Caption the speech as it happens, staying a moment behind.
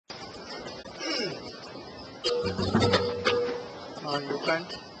You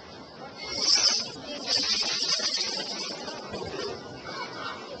can't.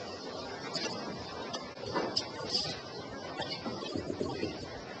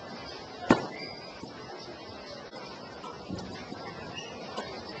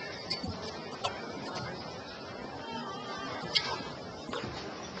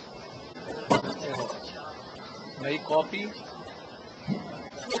 नई copy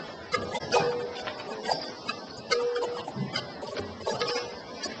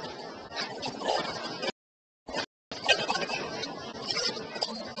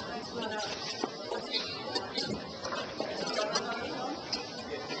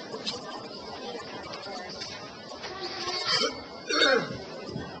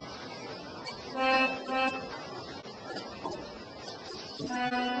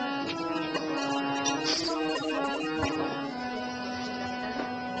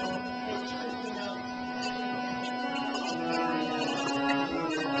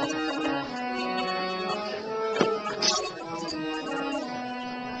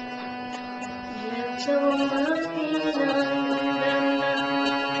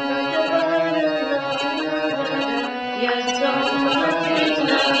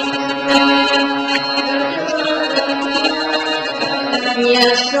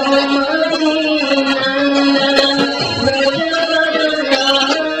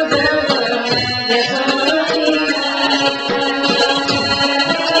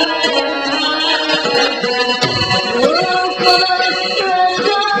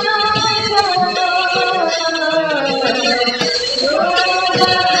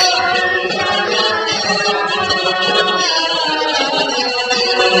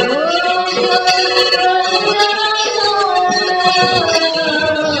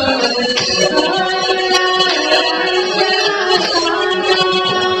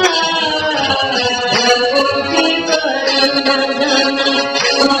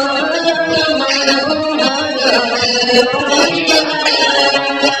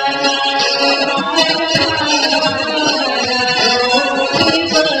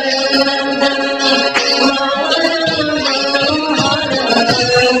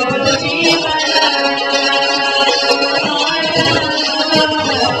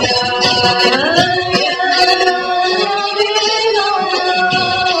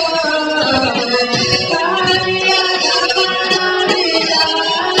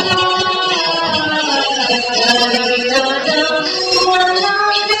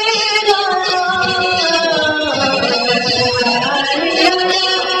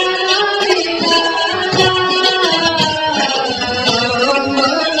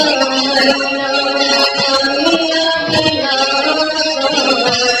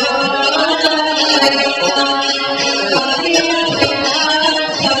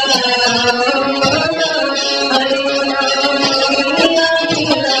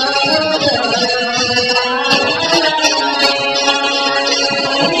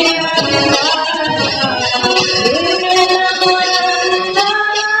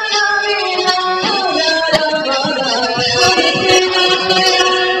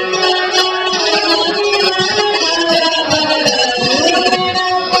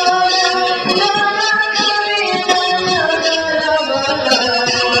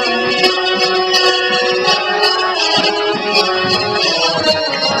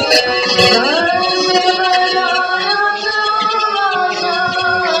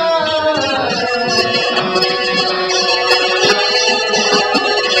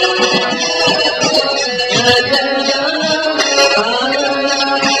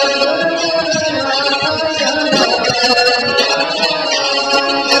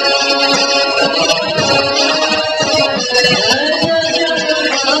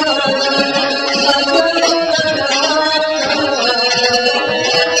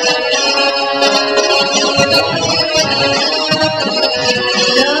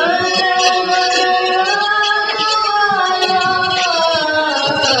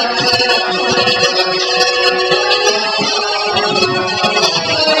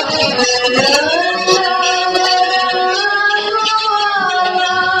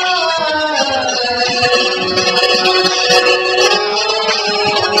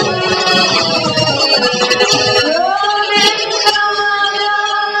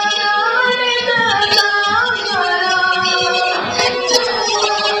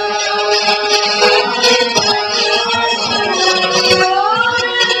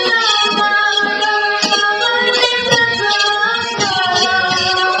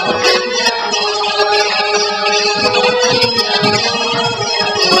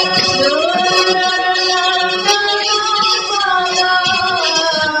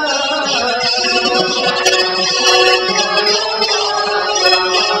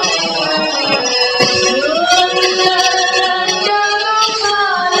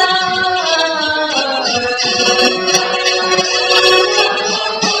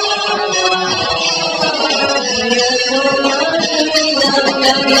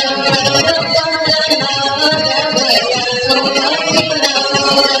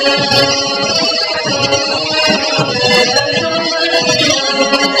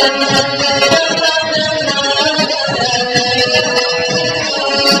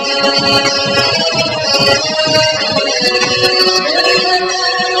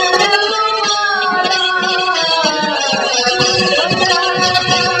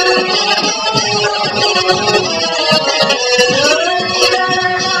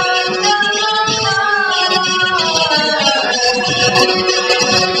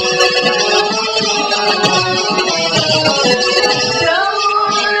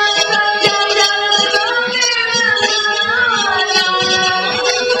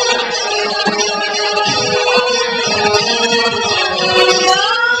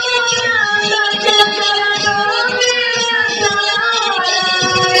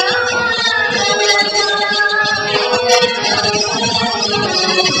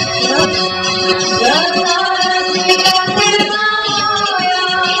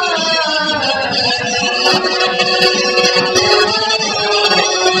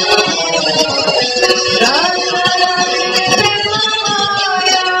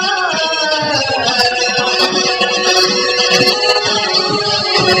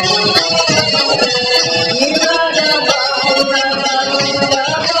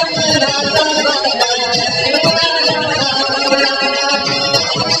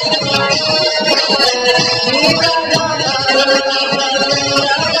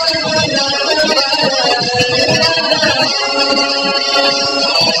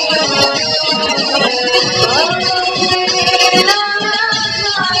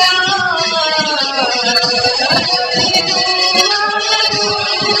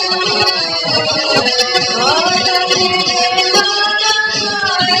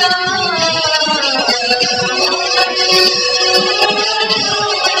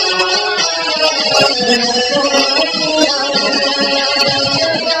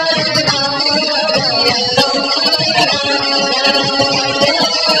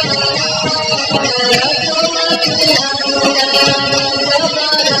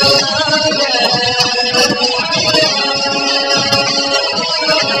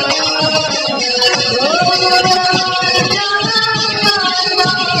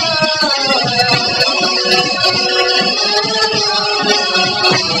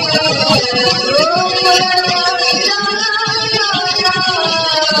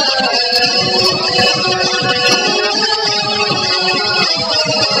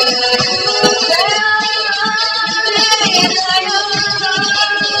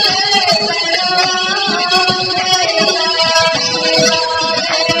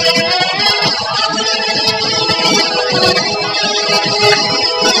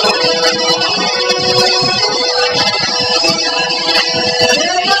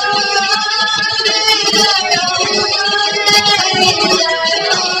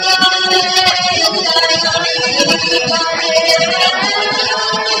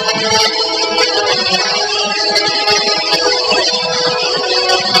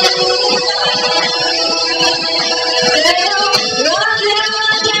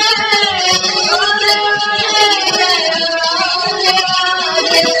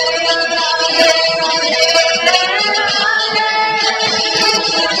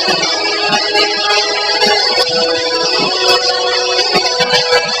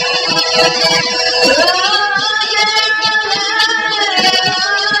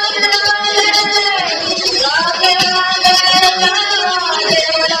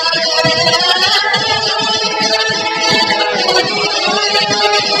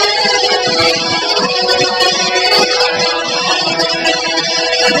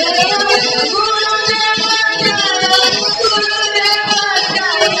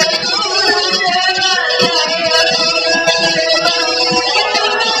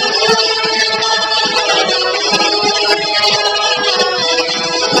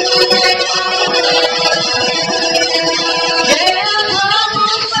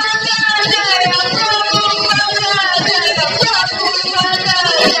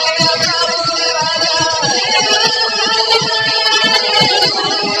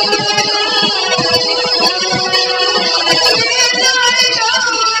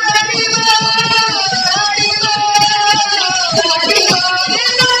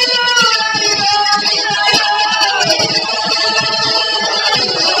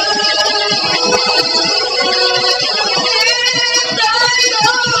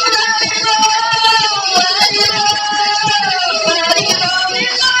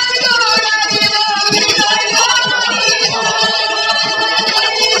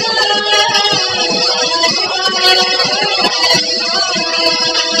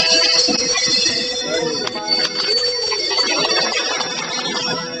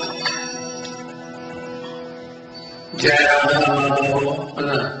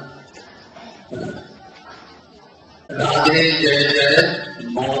Radhe जय जय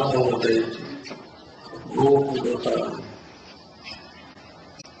माधव जय गोप Gopal.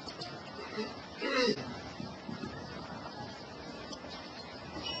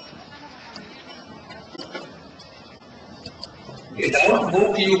 Without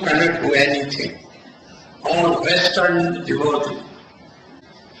book you cannot do anything. All Western devotees,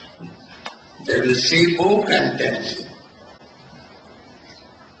 they will see book and dance.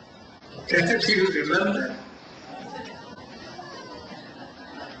 Can't you remember?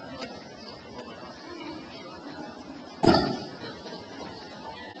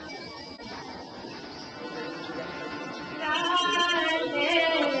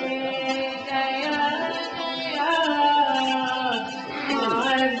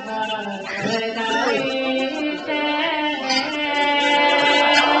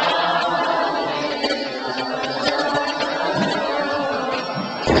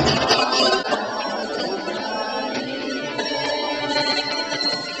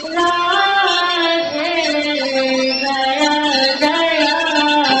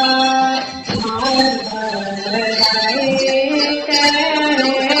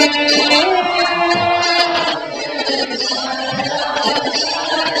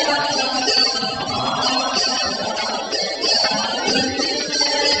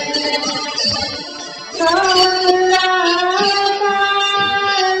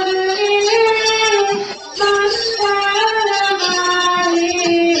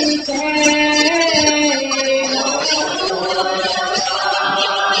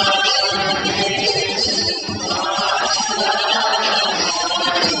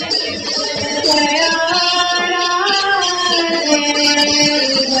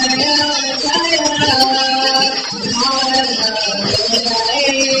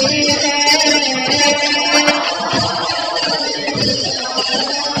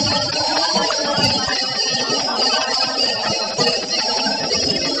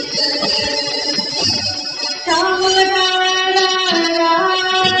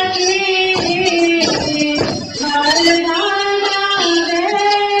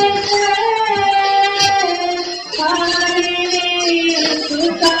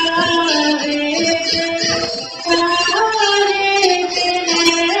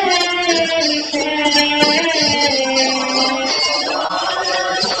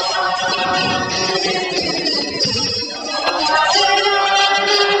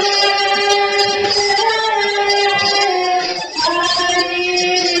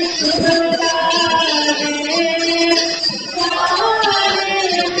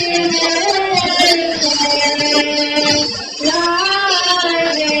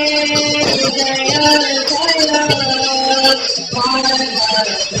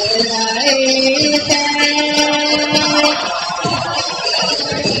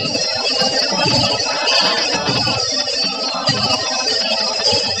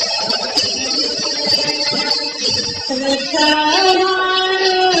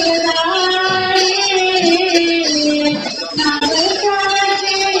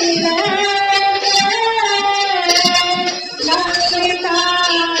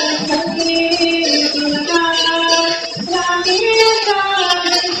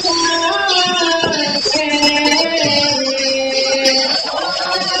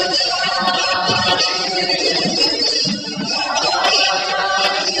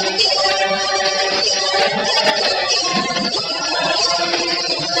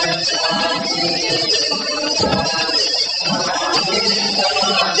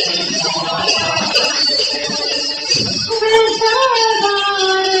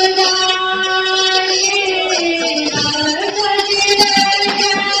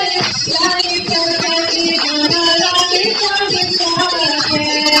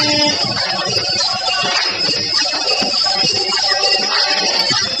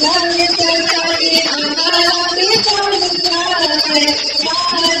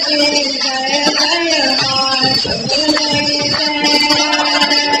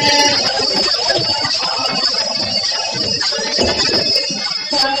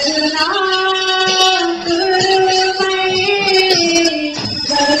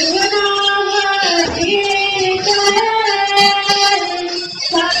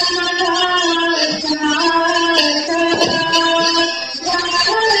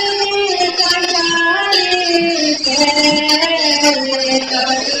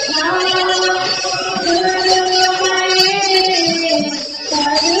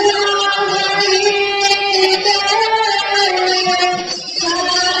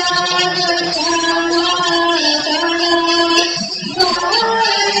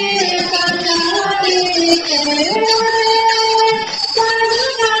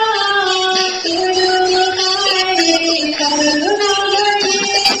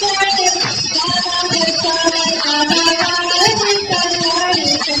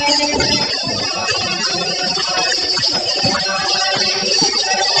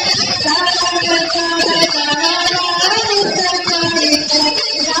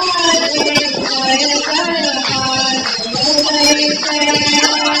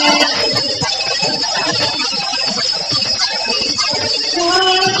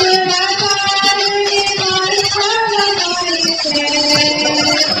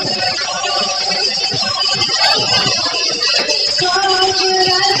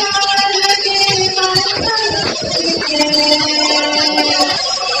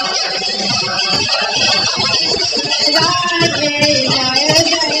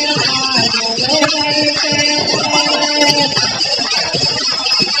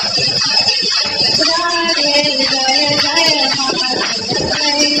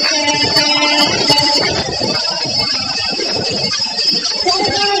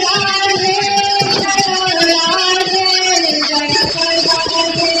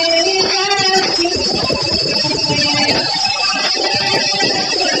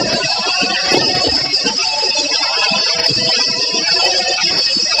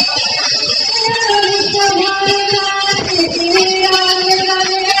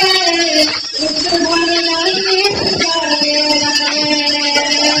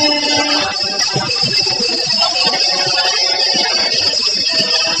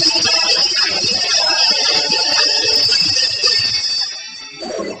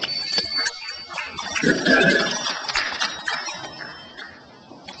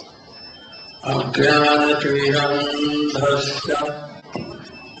 अज्ञानतिमिरन्धस्य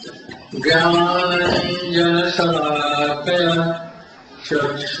ज्ञानाञ्जनशलाकया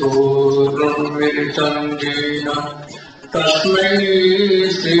चक्षुरुन्मिलितं येन तस्मै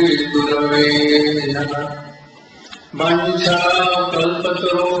श्रीगुरवे नमः।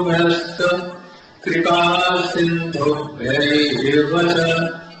 वञ्चाकल्पतरुभ्यश्च कृपासिन्धुभ्यैव च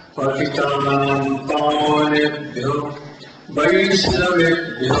पतितानां पावनेभ्यो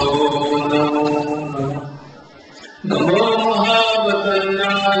वैष्णवेभ्यो नमो नमः। नमो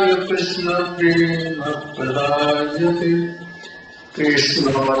महावदन्याय कृष्णप्रेमप्रदायते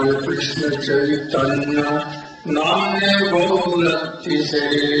कृष्णाय कृष्णचैतन्य नाम्ने गौरतिसे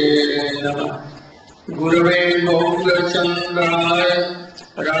नमः। गुरवे गौरचन्द्राय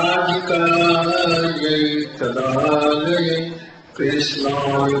राधिकायै तदालये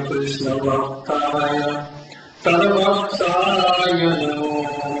कृष्णाय कृष्णभक्ताय तद्भक्ताय नमो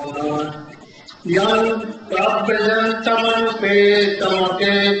नमः। यं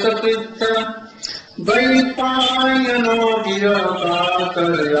प्राप्यजन्तमनुपेतमपेतकृत्य द्वैपायनो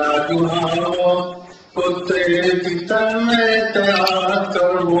गिरकाकर्याजुहाव पुत्रेति तन्मयतया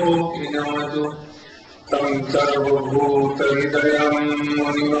कर्मोऽपिनादो तं सर्वभूतहृदयं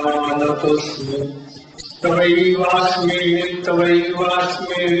मुनिमानतोऽस्मि। तवैवास्मि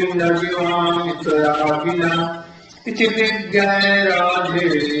न जीवामि त्वया विना इति विज्ञाय राधे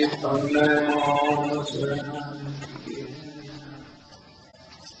तं नमाम शरणं।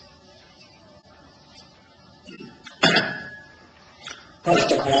 First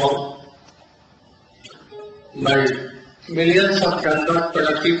of all, my millions of candor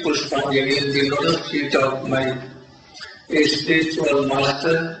Pranati Pushpanjali in the lotus feet of my spiritual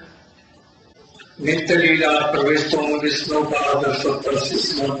master, Nitya Leela Praveshtam Vishnu Pada Sutta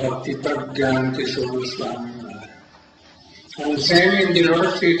Srimad Bhaktivedanta Goswami. And same in the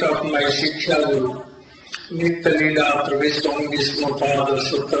lotus feet of my Shiksha Guru, Nitya Leela Praveshtam Vishnu Pada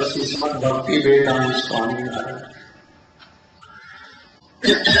Sutta Srimad Bhaktivedanta Goswami.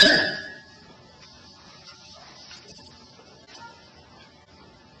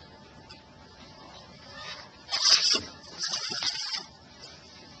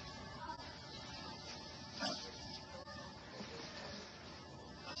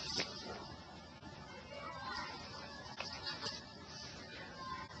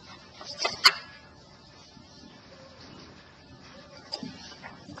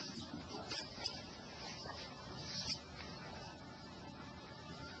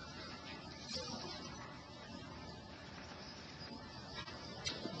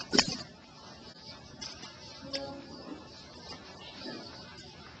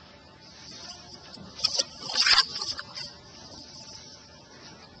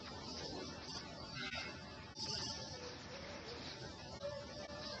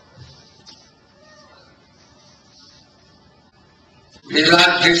 We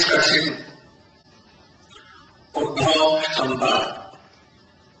are discussing Uddhav Sambhad.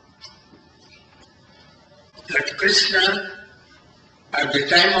 That Krishna, at the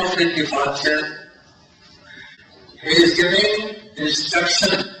time of his departure, he is giving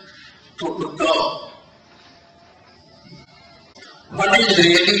instruction to Uddhav. What is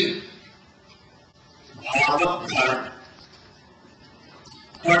really Bhagavad Dharma?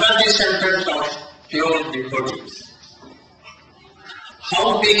 What are the sentences of pure devotees.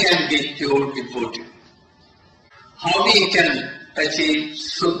 How we can be pure devotee? How we can achieve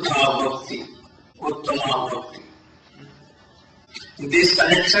Suddha Bhakti, Uttama Bhakti? In this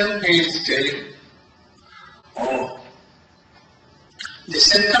connection, he is telling, the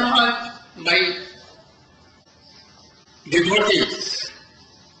center my devotees,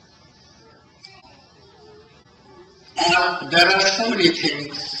 there are so many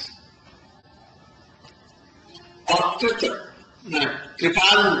things.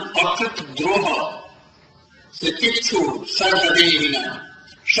 Kripan, Akrit Droha, Satikshu, Sarvadevina,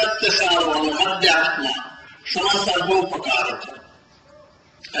 Satyasarvam, Adhyatma, Samasarvopakarata.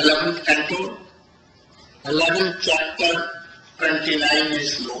 11th canto, 11th chapter, 29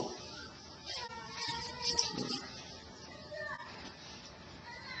 is low.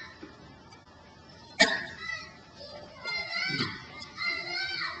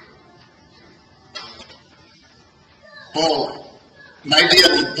 Oh, my dear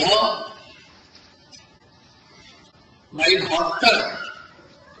Buddha, my Bhakta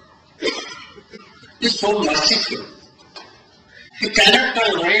is so merciful. He cannot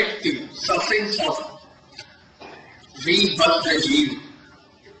tolerate the sufferings of we but the Jeev.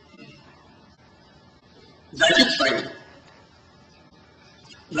 That is why,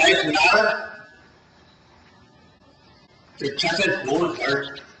 like Narayan, they travel whole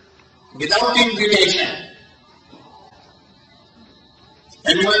world without invitation.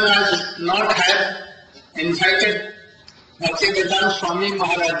 Anyone has not had invited Bhaktivedanta Swami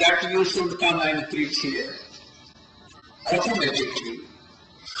Maharaja that you should come and preach here. Automatically,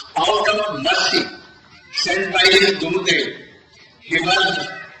 out of mercy, sent by his Gurudev, he was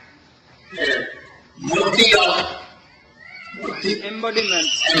a murti of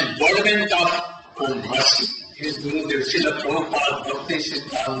embodiment of mercy. His Gurudev, Srila Prabhupada, Bhakti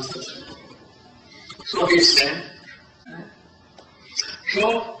Siddhanta. So he sent.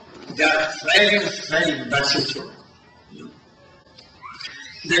 So they are very, very merciful.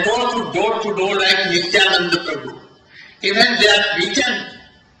 They go to door like Nityananda Prabhu. Even they are beaten,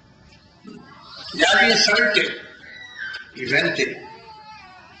 they are insulted. Even they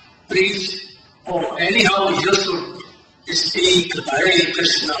preach, anyhow you should speak Hare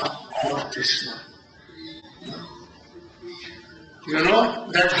Krishna or Krishna. You know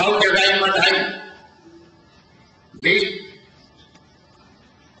that how Jagai Madhai beat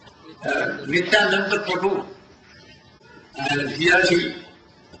Nityananda Prabhu, and here he,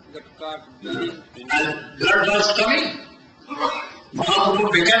 and blood was coming.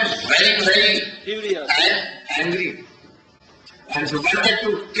 Mahaprabhu became very, very angry, and he wanted to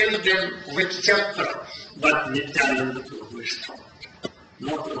kill them with chakra, but Nityananda Prabhu stopped.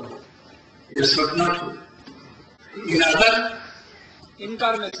 No Prabhu, you should not. In other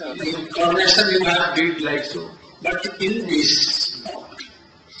incarnation you have did like so, but in this not.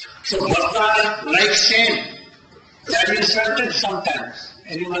 So Bhakta like same, they are insulted sometimes.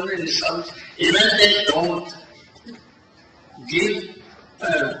 Anyone insults, even they don't give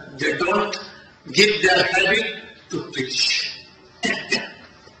their habit to preach.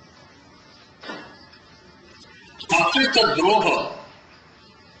 Akrita Droha,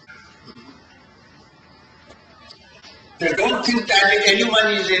 they don't think that anyone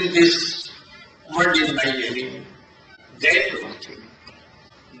is in this world is my enemy. They don't think.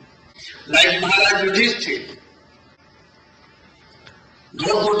 Like Maharaja Yudhishthira,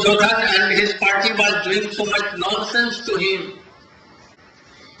 though Duryodhana and his party was doing so much nonsense to him,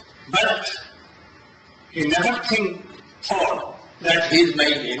 but he never thought that he is my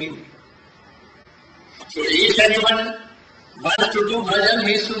enemy. So if anyone wants to do bhajan,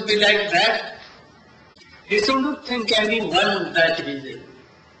 he should be like that. He shouldn't think anyone that he is enemy.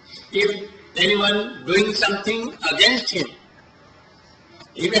 If anyone doing something against him,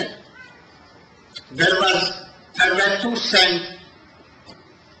 even there were two saints.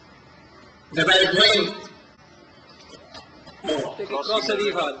 They were going across the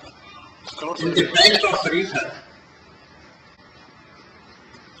river. In the bank of the river.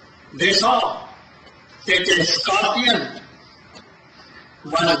 They saw that a scorpion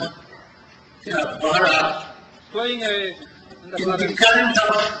was Flowing away in the current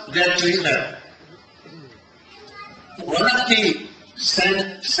of that river. One of the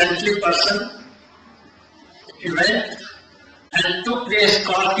saintly person, he went and took the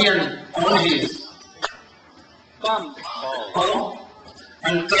scorpion on his palm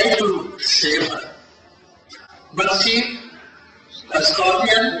and tried to save her. But see, the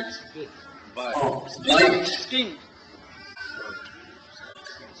scorpion bite. sting.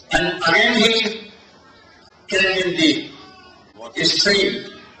 And again he came in the stream.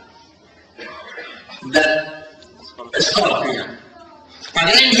 that scorpion.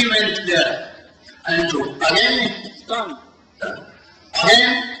 Again he went there and took. Again Stung.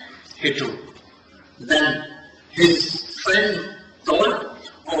 Again he took. Then his friend told,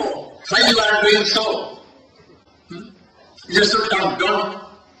 oh, why you are doing so? You should come, don't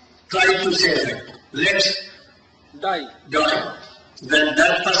try to say that. Let's Die. die. Then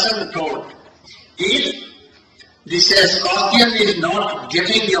that person told, if this scorpion is not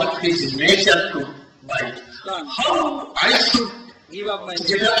getting of his nature to bite, how I should Give up my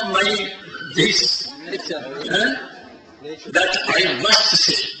give up my this nature. that I must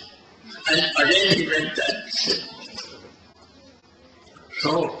say. And again he went and said.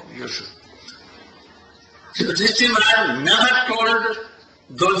 So you should. So this man never told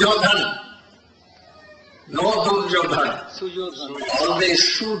Duryodhan, no Duryodhan, Sujodhan.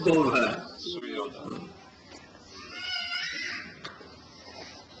 always Sudodhan.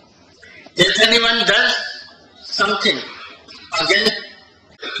 If anyone does something against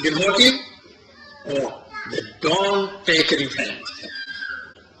devotee, oh, they don't take revenge.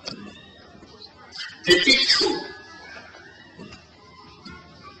 Take it true.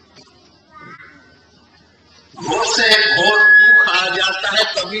 घोर से घोर दुख आ जाता है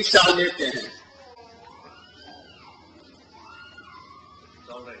तभी सह लेते हैं.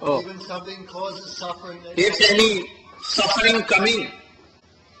 Oh. Even something causes suffering. If any suffering coming,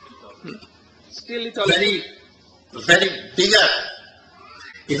 Still it all very, very bigger,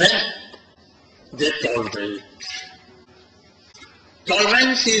 even they tolerate.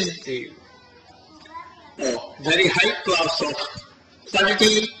 Tolerance is the very high class of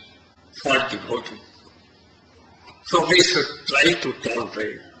quality for devotee. So we should try to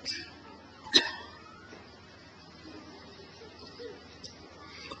tolerate.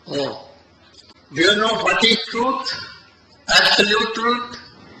 Oh, do you know what is truth? Absolute truth?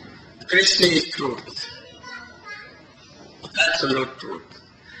 Krishna is truth. Absolute truth.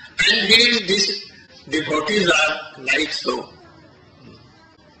 And these devotees are like so.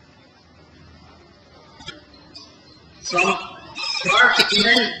 From heart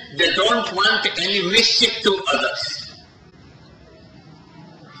even they don't want any mischief to others.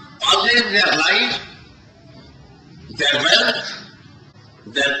 Always their life, their wealth,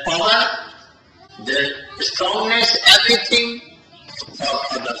 their power, their strongness, everything for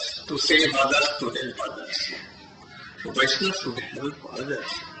others, to save others, to help others. So Vaishnava should help others.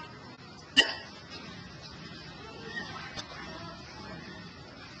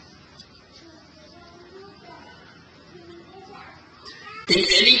 In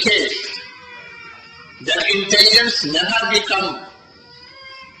any case, their intelligence never become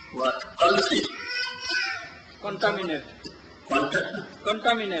what? Healthy. contaminate.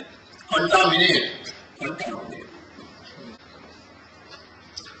 Contaminate. Contaminate.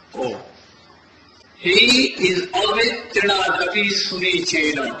 Oh. He is always Trinadapi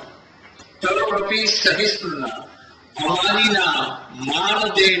Sunichena, Tarapi Sahistrana, Amanina,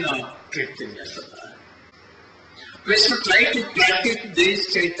 Manadena, Kirtanya Sada. We should try to practice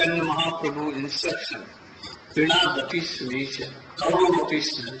this Chaitanya Mahaprabhu instruction. Trinadapi Sunichena, Tarapi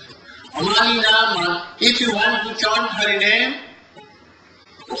Sahistrana. Amanina, if you want to chant her name,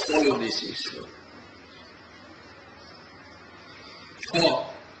 follow this issue. Oh.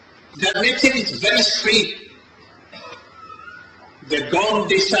 Their nature is very sweet. They don't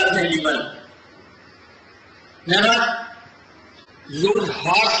disturb anyone. Never use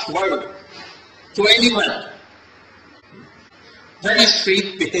harsh word to anyone. Very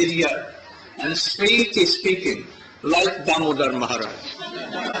sweet behavior and sweet speaking, like Damodar Maharaj.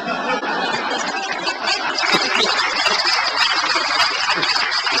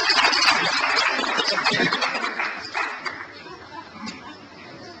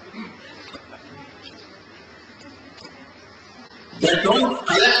 They don't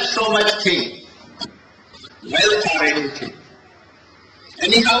collect so much thing, wealth or anything.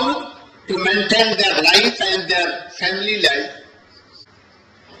 Anyhow, to maintain their life and their family life,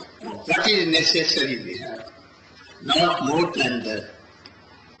 what is necessary they have, not more than that.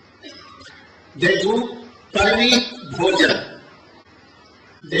 They do parvi bhojan.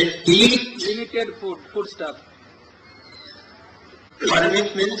 They eat Limited food stuff. parvi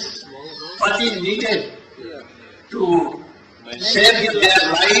means what is needed Yeah. to save their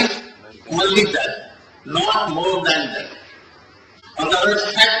life, only that, not more than that. Otherwise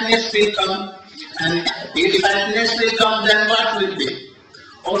fatness will come, and if fatness will come, then what will be?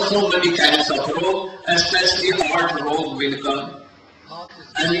 Also many kinds of rogue, especially heart rogue will come.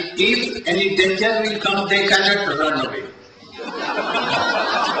 And if any danger will come, they cannot run away.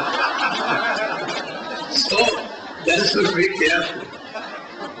 So, they should be careful.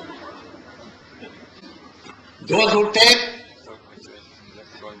 Those who take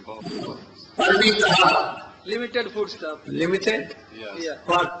parvitaha, Limited food stuff. limited, Yeah.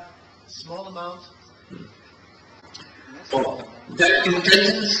 what? Small amount. Oh, their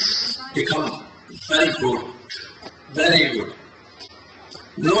intelligence become very good, very good.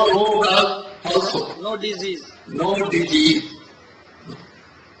 No roga also, No disease. no disease.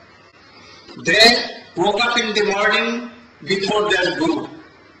 They woke up in the morning before their guru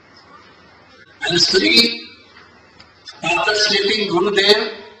and sleep. After sleeping, Gurudev,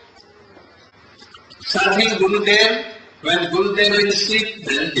 serving Gurudev. When Gurudev will sleep,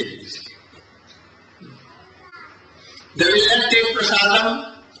 then they will sleep. They will not take prasadam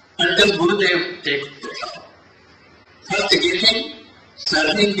until Gurudev takes prasadam. First giving,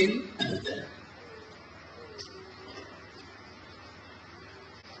 serving him, and then.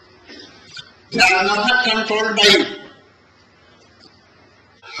 They are not controlled by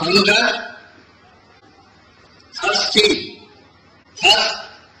hunger, thirsty, thirst,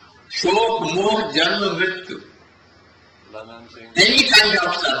 shok, moh, janma, mrityu. Any kind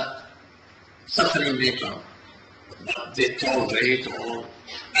of suffering they come. But they tolerate all.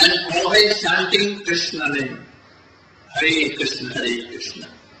 And always chanting Krishna name. Hare Krishna, Hare Krishna.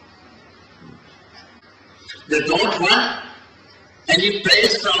 They don't want any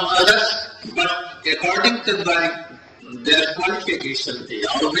praise from others, but according to their qualification, they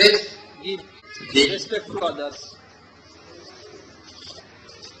always Give give. respect to others.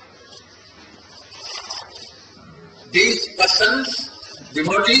 These persons,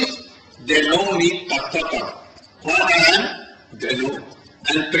 devotees, they know me tattva. What I am, they know.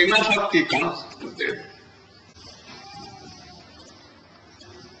 And prima bhakti comes to them.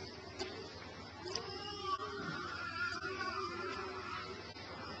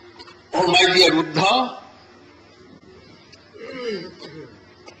 Oh my dear Buddha,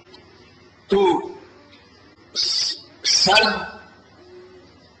 to serve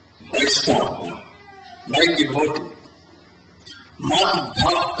Vaishnava, my devotee, Mat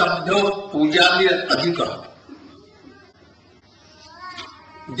bhaktabhyo pujalya adhika.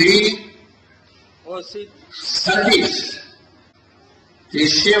 The Worship service, the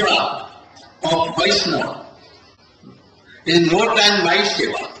seva of Vaishnava is more than my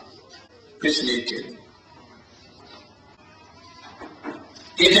seva. Krishna is telling.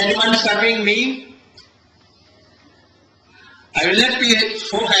 If anyone serving me, I will not be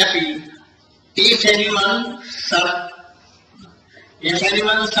so happy. If anyone serve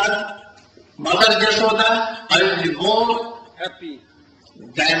Mother Jashoda, I will be more happy.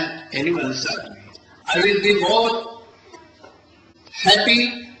 than anyone serve me. I will be more happy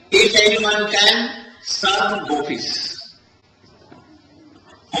if anyone can serve gopis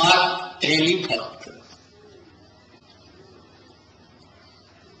or any bhakt.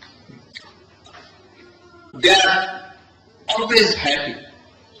 They are always happy.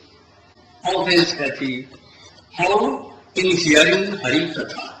 Always happy. How? In hearing Hari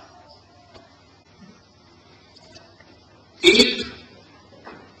Katha. If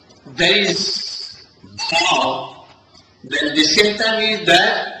there is bhav, then the symptom is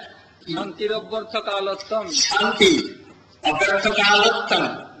that Shantirabhartha kalattam. Shanti,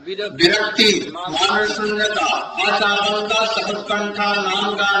 Aparthakalattam, Virakti, Manasunyata, Acharanta, Sahatkantha,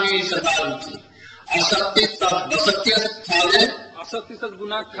 Namgani, Sadaruti, Asakti, Vasatya Sthale, Asakti sad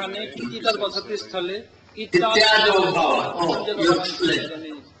guna khane, kiti tad vasati sthale, Ityado Bhava. Oh, you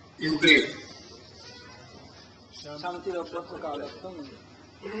explain. You pray. Shantirabhartha kalattam.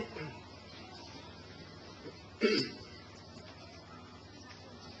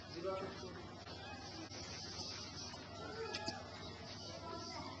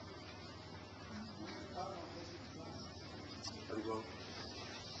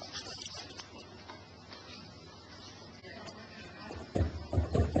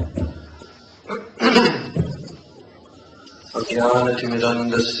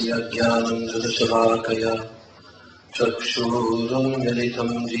 अज्ञानतिमिरन्दस्य ज्ञानञ्जनशलाकया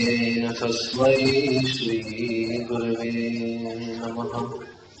चक्षुरुन्मिलितं येन तस्मै श्रीगुरवे नमः.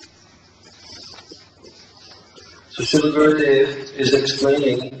 So Srila Gurudev is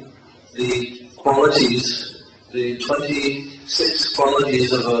explaining the qualities, the 26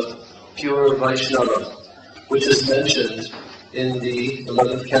 qualities of a pure Vaishnava, which is mentioned in the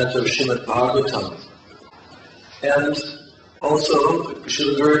 11th canto of Srimad Bhagavatam. And also,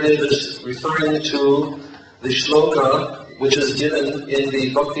 Srila Gurudev is referring to the shloka which is given in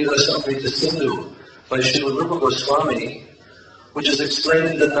the Bhaktivedanta Sindhu by Srila Rupa Goswami, which is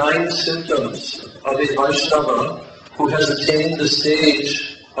explaining the 9 symptoms of a Vaishnava who has attained the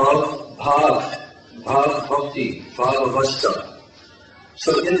stage of Bhav Bhakti, Bhavavasta.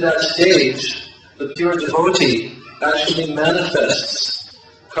 So in that stage, the pure devotee actually manifests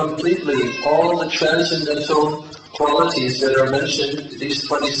completely all the transcendental qualities that are mentioned, these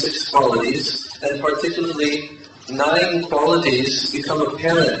 26 qualities, and particularly 9 qualities become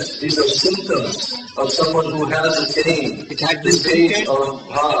apparent. These are symptoms of someone who has attained the stage of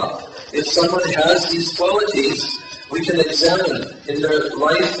bhav. If someone has these qualities, we can examine in their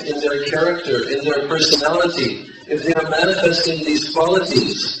life, in their character, in their personality. If they are manifesting these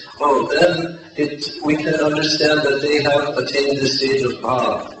qualities, then we can understand that they have attained the stage of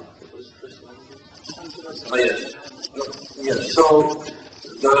bhav. Yes. So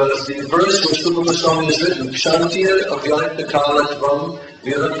the verse which Srila Goswami has written, Kshantir avyakta kalatvam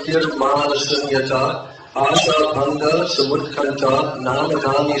viraktir manasunyata asha bhanga samutkanta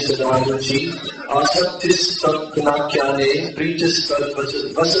namadani sadaruchi asaktis tatgnakyane pritis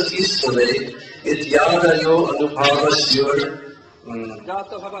vasatis tale ityadayo anubhavasyur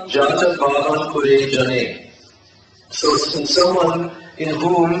jata bhavan kure jane. So in someone in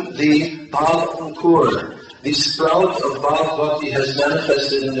whom the bhav ankur, the sprout of Bhav Bhakti has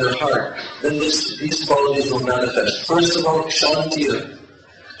manifested in their heart, then these qualities will manifest. First of all, Kshantir.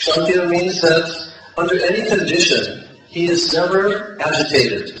 Kshantir means that under any condition, he is never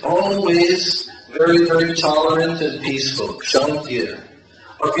agitated, always very, very tolerant and peaceful. Kshantir.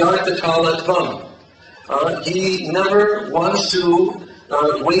 Avyakta kalatvam. He never wants to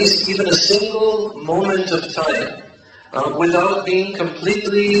waste even a single moment of time without being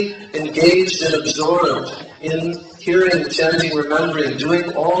completely engaged and absorbed in hearing, chanting, remembering,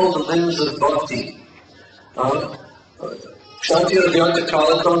 doing all the limbs of bhakti. Kshantir avyakta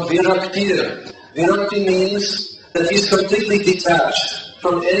kalatvam viraktir. Virakti means that he's completely detached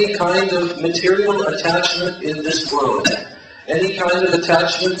from any kind of material attachment in this world, any kind of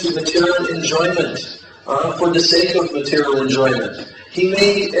attachment to material enjoyment for the sake of material enjoyment. He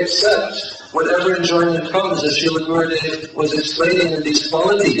may accept whatever enjoyment comes, as Srila Gurudev was explaining in these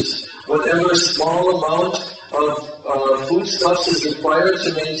qualities. Whatever small amount of foodstuffs is required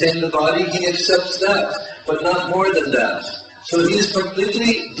to maintain the body, he accepts that, but not more than that. So he is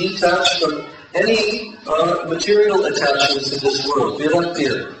completely detached from any material attachments in this world,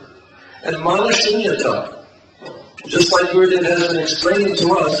 viraktir. And manashunyata, just like Gurudev has been explaining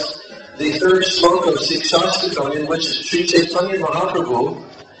to us, the third sloka of Sikshastakam, in which Sri Chaitanya Mahaprabhu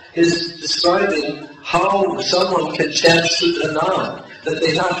is describing how someone can chant Shuddhanam, that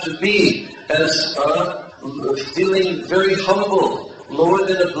they have to be as feeling very humble, lower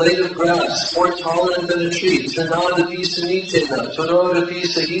than a blade of grass, more tolerant than a tree, Trinadapi Sunichena, Torodapi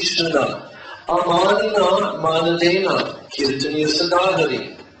Sahishnana, Amanina Manadena, Kirtaniya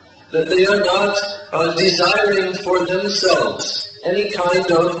Sadadari, that they are not desiring for themselves any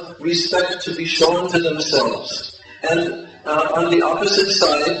kind of respect to be shown to themselves. And on the opposite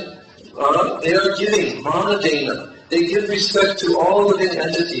side, they are giving, Manadena. They give respect to all living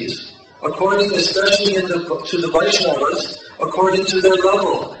entities, according, especially to the Vaishnavas, according to their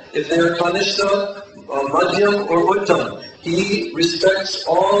level. If they are Kanishta, Madhyam, or Uttam, he respects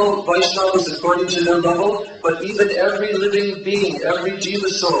all Vaishnavas according to their level, but even every living being, every Jiva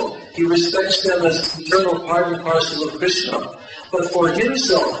soul, he respects them as eternal part and parcel of Krishna. But for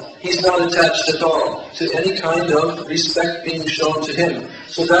himself, he's not attached at all to any kind of respect being shown to him.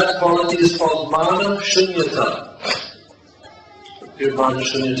 So that quality is called Mana Shunyata. Mana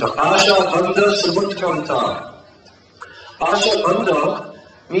Shunyata. Asha Bhanda Samutkamta. Asha Bhanda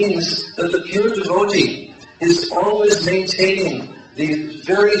means that the pure devotee is always maintaining the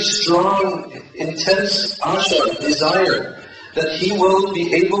very strong, intense asha, desire, that he will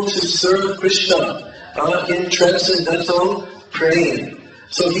be able to serve Krishna in transcendental praying.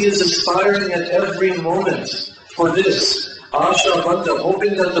 So he is aspiring at every moment for this, Asha Bhanda,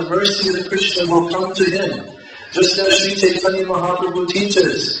 hoping that the mercy of the Krishna will come to him. Just as Sri Chaitanya Mahaprabhu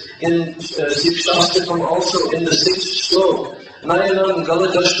teaches in Sikshastakam, also in the 6th sloka, Nayanam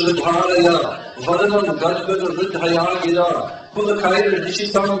Galadashradharaya, Vadanam Gadgada Ridhaya Gira, Pulakaira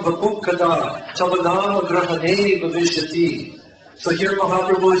Nishitam Vapukada, Tavanama Grahane Bhavishyati. So here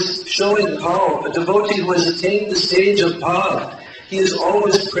Mahaprabhu is showing how a devotee who has attained the stage of bhav, he is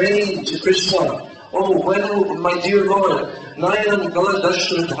always praying to Krishna. Oh, when will, my dear Lord, Nayanam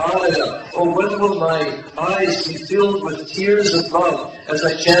Galadashradharaya, oh, when will my eyes be filled with tears of love as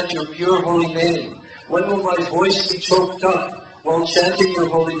I chant your pure holy name? When will my voice be choked up while chanting your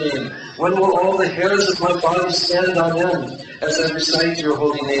holy name? When will all the hairs of my body stand on end as I recite your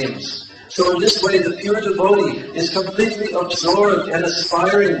holy names? So in this way, the pure devotee is completely absorbed and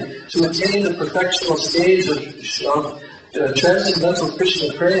aspiring to attain the perfectional stage of transcendental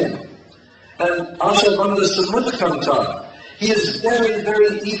Krishna praying. And Asha Bhanda Samutkamta, He is very,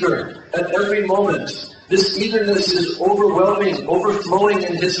 very eager at every moment. This eagerness is overwhelming, overflowing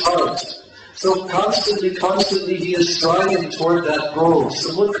in his heart. So constantly he is striving toward that goal.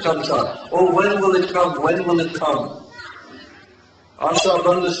 Samudkanta. Oh, when will it come? When will it come? Asha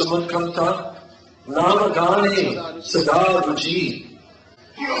Bandha Samudkanta. Namagane Sada Ruji.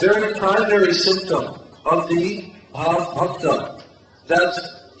 Very primary symptom of the Bhakta, that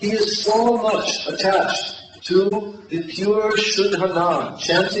he is so much attached to the pure Shuddha Nam,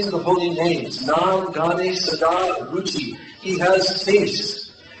 chanting the holy names. Nam Gane Sada Ruchi. He has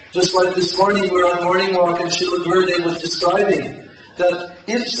taste. Just like this morning we were on morning walk and Srila Gurudev was describing that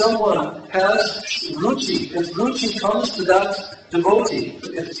if someone has ruchi, if ruchi comes to that devotee,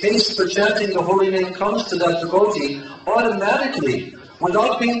 if taste for chanting the holy name comes to that devotee, automatically,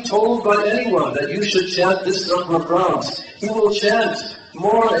 without being told by anyone that you should chant this number of rounds, he will chant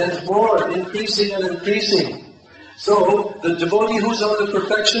more and more, increasing and increasing. So, the devotee who's on the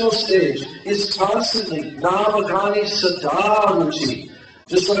perfectional stage is constantly Namagani Sada Ruchi.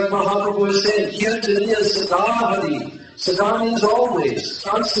 Just like Mahaprabhu is saying, Kirtaniya Sadahari. Sada means always,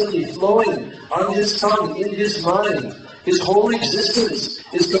 constantly flowing on his tongue, in his mind. His whole existence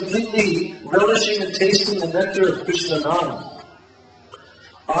is completely relishing and tasting the nectar of Krishna Nam.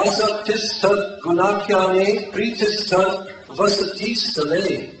 Asaktis tad gunakyane pritis tad vasatis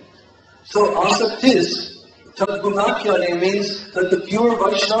tale. So asaktis tad gunakyane means that the pure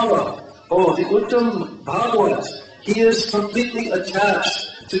Vaishnava, the Uttam Bhagavat, he is completely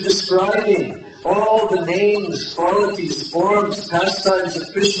attached to describing all the names, qualities, forms, pastimes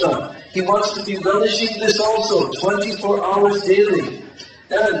of Krishna. He wants to be relishing this also, 24 hours daily.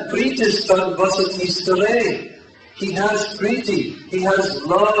 And Pritis Tan Vasati Stare. He has Priti, he has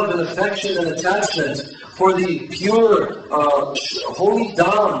love and affection and attachment for the pure, holy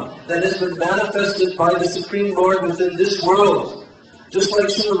Dham that has been manifested by the Supreme Lord within this world. Just like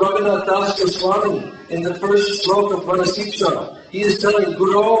Srila Raghunath Das Goswami in the first stroke of Manasiksha, he is telling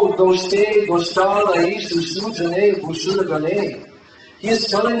Guru, Doste, Dostala, Ishu, Sujane, Bhushunagane. He is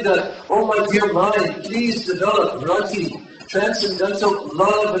telling that, oh my dear mind, please develop Rati, transcendental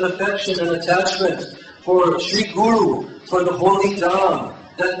love and affection and attachment for Sri Guru, for the holy Dham.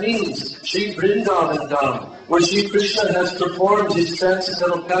 That means Sri Vrindavan Dham, where Sri Krishna has performed his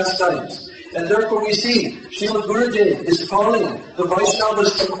transcendental pastimes. And therefore we see Srila Gurudev is calling the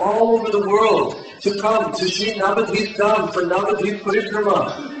Vaishnavas from all over the world to come to Sri Navadvip Dham for Navadvip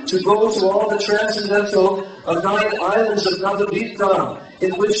Parikrama, to go to all the transcendental 9 islands of Navadvip Dham,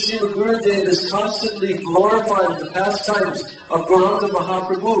 in which Srila Gurudev is constantly glorifying the pastimes of Gauranga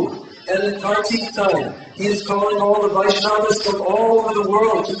Mahaprabhu. And in Kartik time, he is calling all the Vaishnavas from all over the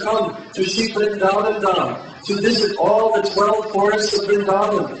world to come to Sri Vrindavan Dham, to visit all the 12 forests of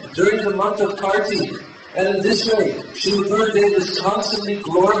Vrindavan during the month of Kartik. And in this way, Srila Gurudev is constantly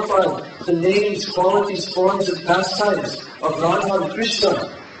glorifying the names, qualities, forms, and pastimes of Radha and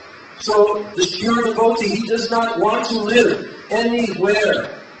Krishna. So, the pure devotee, he does not want to live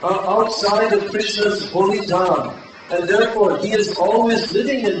anywhere outside of Krishna's holy Dham. And therefore, he is always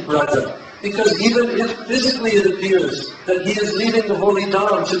living in Braja. Because even if physically it appears that he is leaving the holy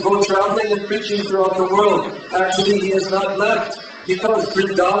Dham to go traveling and preaching throughout the world, actually he has not left. Because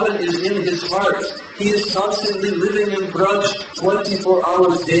Vrindavan is in his heart. He is constantly living in Braj 24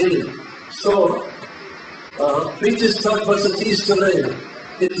 hours daily. So, Pritis Tad Vasatis Tale,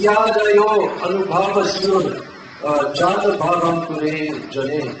 Ityadayo Anubhavasur, Jata Bhavam Pune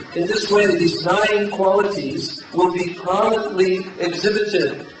Jane. In this way, these 9 qualities will be prominently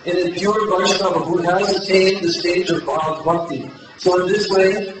exhibited in a pure Vaishnava who has attained the stage of Bhakti. So in this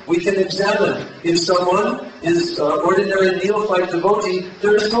way, we can examine if someone is ordinary neophyte devotee,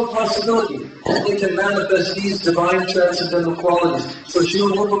 there is no possibility that they can manifest these divine transcendental qualities. So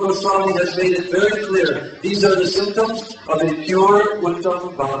Srila Rupa Goswami has made it very clear. These are the symptoms of a pure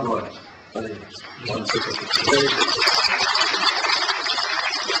Uttam Bhagavat.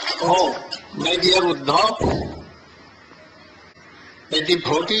 Oh, my dear Uddhav, a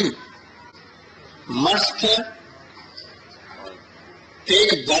devotee must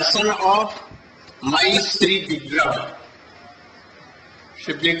take darshan of my Sri Vigraha.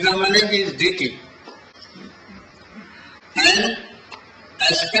 Sri Vigraha means deity. And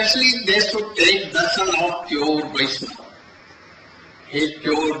especially they should take darshan of pure Vaishnava, his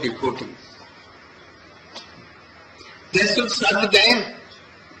pure devotee. They should serve them.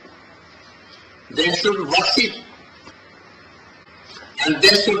 They should worship. And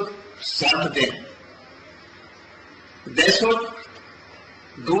they should serve them. They should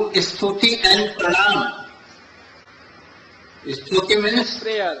do stuti and pranam. Stuti means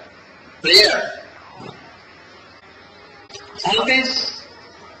prayer. Prayer. always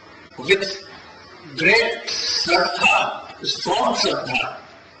with great Shraddha, strong Shraddha,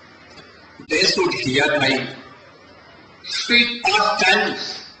 they should hear my sweet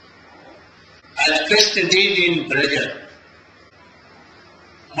pastimes as Krishna did in Braja,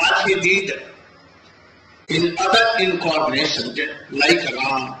 what he did in other incarnations like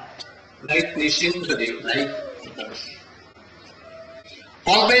Ram, like Nishingadev, like others.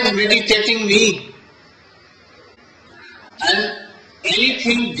 Always meditating me, and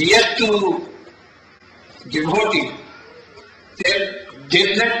anything dear to devotee, they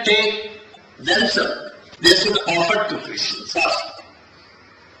did not take themselves. They should offer to Krishna first,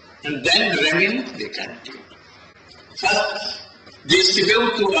 and then remaining they can take. First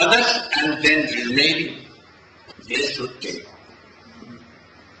distribute to others, and then remaining they should take.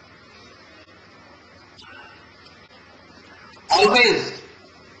 Always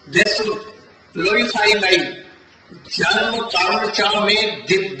they should glorify my Janma Karma Cha Me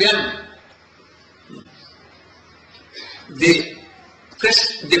Divyam. The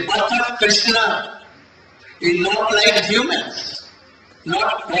birth of Krishna is not like humans,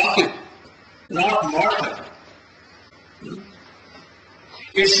 not walking, not mortal.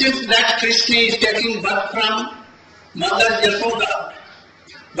 It seems that Krishna is taking birth from Mother Yashoda,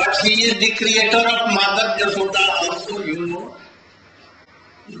 but he is the creator of Mother Yashoda also, you know.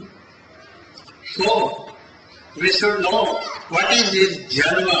 So, we should know what is his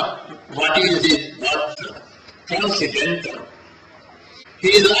janma, what is his birth, transcendental. He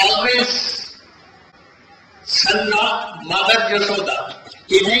is always son of Mother Yashoda.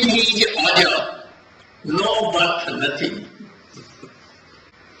 Even he is Aja, no birth, nothing.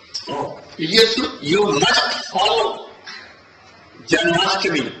 Oh, you must follow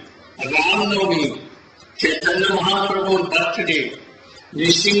Janmashtami, Ramnavami, Chaitanya Mahaprabhu's birthday,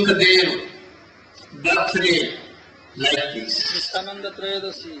 Nishingadev birthday, like this. Nityananda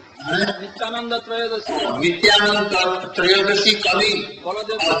Trayodashi. Huh? Nityananda Trayodashi. Nityananda Trayodashi Kavi,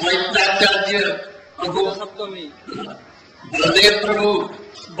 Vaitacharya Prabhu, Saptami. Baladev Prabhu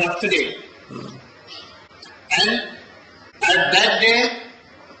birthday. And at that day,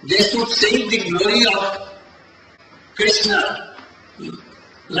 they should sing the glory of Krishna,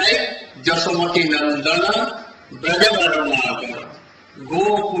 like Jasomati Nandana, Brajavaramagar,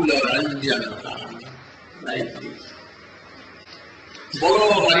 Gokula Ranjana, like this.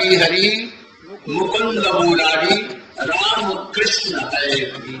 Bolo Hari Hari, Mukunda Murari, Ram Krishna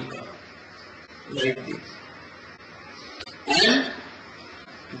Hare Krishna, like this. And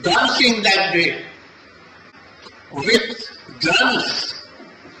dancing that day with drums,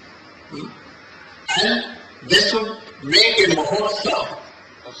 and they should make a mahotsav,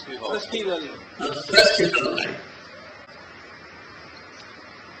 Festival. a festival like.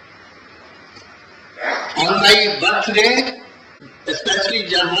 On my birthday, especially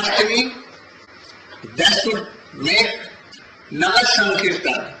Janmashtami, they should make Nagar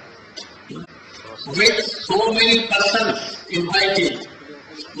Sankirtan with so many persons invited,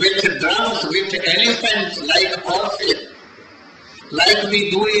 with drums, with elephants like horses, like we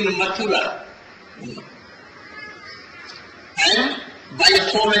do in Mathura. And by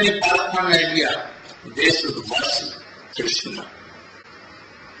so many paraphernalia, they should worship Krishna.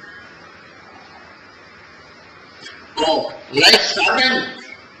 Oh, like servant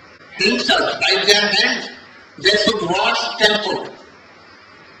himself, by their hands, they should wash temple.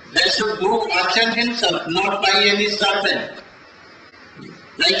 They should do archan himself, not by any servant.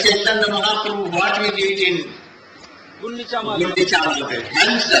 Like Chaitanya Mahaprabhu, what we did in Gundicha,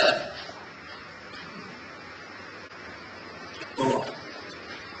 himself. Oh.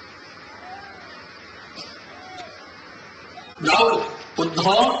 Now,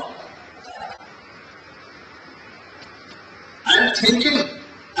 Uddhav, I am thinking,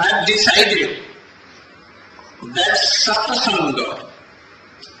 I have decided that Satsanga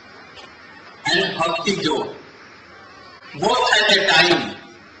and Bhakti Yoga, both at a time,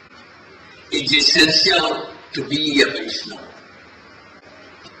 is essential to be a Vaishnava.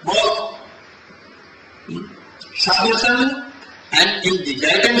 Both Sadhusanga and in the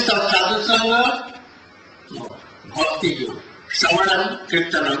guidance of Sadhusanga, Bhakti Yoga, Shravanam,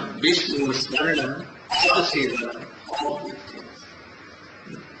 Kirtanam, Vishnu, Smaranam, Adasevanam, all these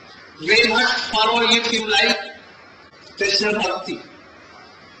things. We must follow, if you like, Krishna Bhakti.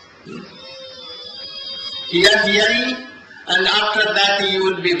 Hearing, and after that you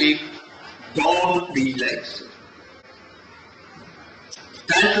will be weak. Don't be like so.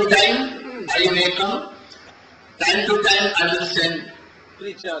 Time to time I may come. Time to time I will send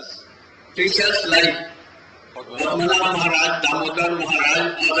Preachers. teachers like Ramana Maharaj, Damodar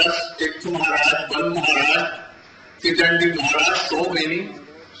Maharaj, others, Tikku Maharaj, Ban Maharaj, Bhaktivedanta Maharaj, so many.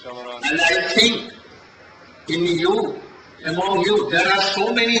 And I think in you, among you, there are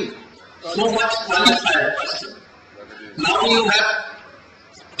so many, so much qualified persons. Now you have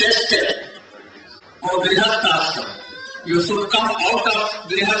tested for Grihasthashram. You should come out of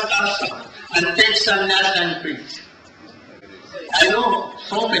Grihasthashram and take sannyas and preach. I know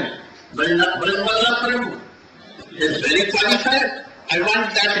so many. Brajmala Prabhu is very qualified. I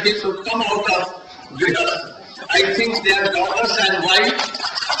want that he should come out of Grihasthashram. I think their daughters and wives,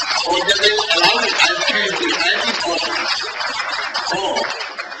 or they will allow it. I think it is highly possible. Oh,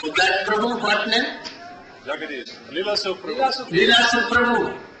 so that Prabhu, what name? Jagadish. Leela Leela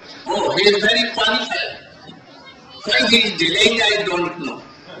Prabhu. Oh, he is very qualified. Why he is delaying, I don't know.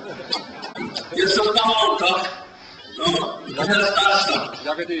 You should come out of Grihasthashram.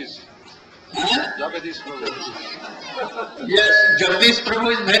 Jagadish. Huh? Jagadish Prabhu. Yes, Jagadish Prabhu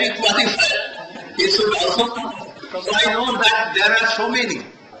is very qualified. He should also come. So I know that there are so many.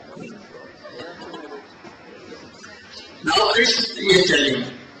 Now this is telling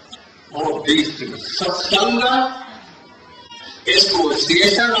of these things. Satsanga,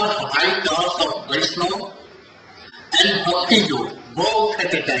 association of high class of Vaishnava and Bhakti Yoga, both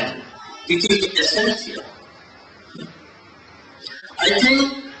at a time. It is essential. I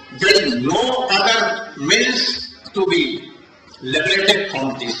think there is no other means to be liberated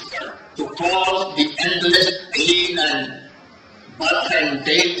from this world, to cause the endless pain and birth and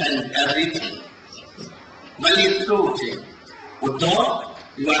death and everything. Well, it's true thing. Uddhav,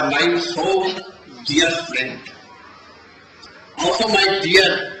 you are my so dear friend. Also my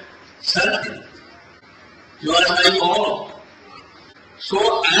dear son. You are my all. So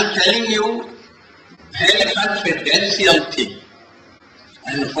I am telling you very confidential thing.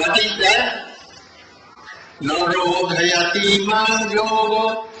 And what is that? Narodhayati man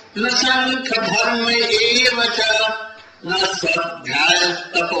yogo na sankha dharma evacha na sadhyaya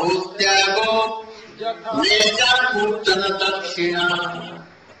tapahutyago neta kurtana dakshina.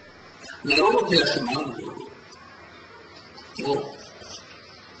 Narodhayati man yogo. Oh.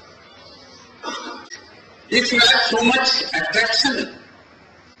 If you have so much attraction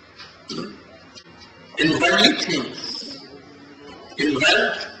in worldly things, in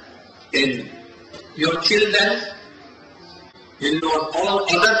wealth, in your children, in your all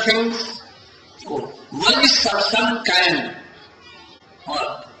other things, only satsang can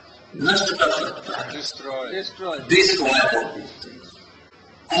destroy all these things.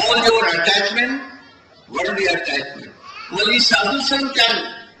 All your attachment, worldly attachment, only sadhusang can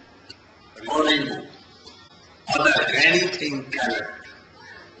remove. Other anything cannot.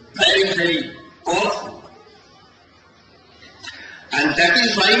 Very, very powerful. And that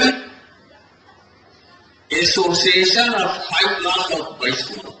is why association of high class of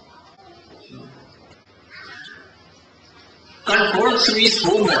Vaishnava controls me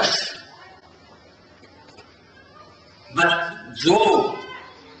so much. But jo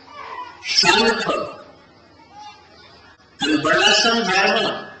Sankha and Varnasam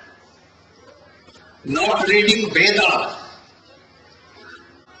Dharma, not reading Vedas,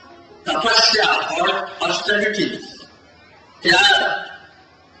 tapasya or austerity,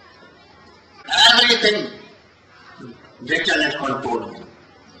 everything they cannot control me.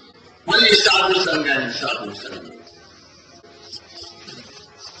 Only sadhu sangha and sadhu sangha.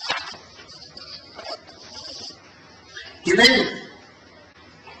 Even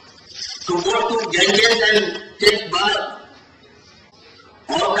to go to Ganges and take bath,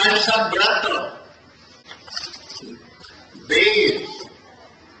 all kinds of brata, bathe.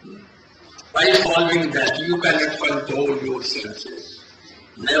 By following that, you cannot control your senses.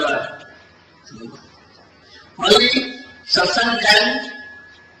 Never. Only satsang can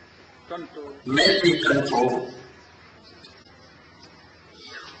make me control.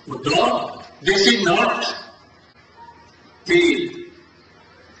 Though this is not the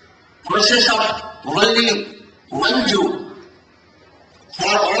process of only one Jew.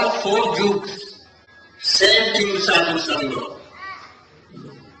 For all four Jews, same thing sadhu sangha.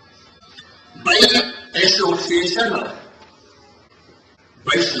 By association of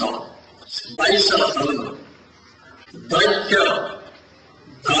Vaishnava, by satsanga, Daitya,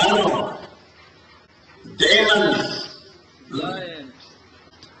 Dhanava, demons, Lions.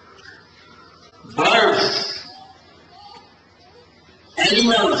 birds,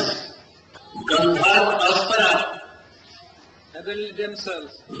 animals, Gandharva, Aspara, Heavenly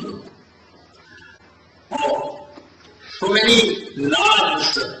themselves. Oh, so many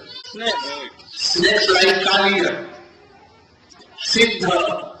large snakes like Kaliya,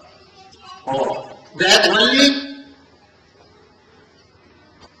 Siddha, that only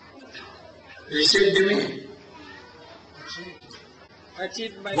received me.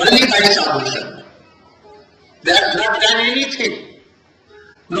 achieved my only by submission. They have not done anything.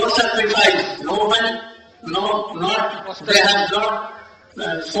 No sacrifice, no one, they have not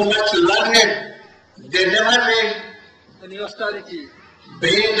so much learned. They never made any austerity.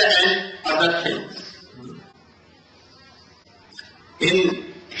 bed and other things. In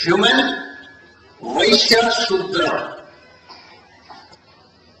human, Vaishya Shudra,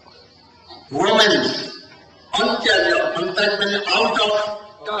 women's, Antarya, out of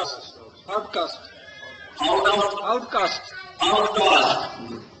Caste. Outcast. outcast. Outcast.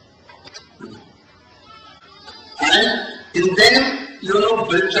 And in them,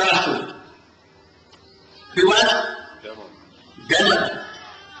 Vritrasu. He was demon.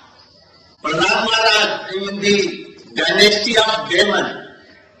 Prahlad Maharaj in the dynasty of demon,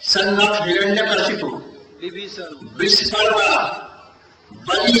 son of Hiranyakashipu, Division. Vishvarva,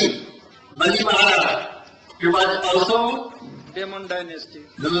 Bali Maharaj. He was also Demon dynasty.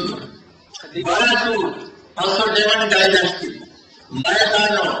 Bharatu, also demon dynasty.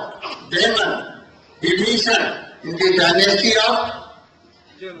 Mayadano, demon, division in the dynasty of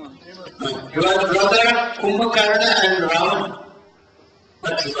Demon. he was brother of Kumbhakarna and Ravan.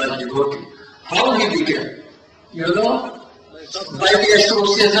 But he was devotee. How he became? By the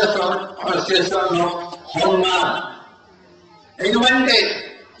association of Hanuman. In one day,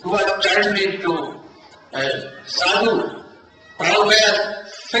 he was turned into sadhu. All were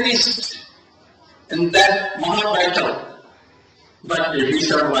finished in that Maha battle. But the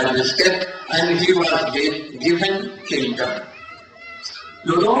Vishnu was escaped and he was given kingdom.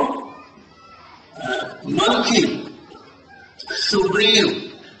 Monkey,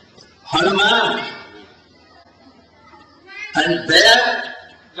 Supreme, Hanuman, and there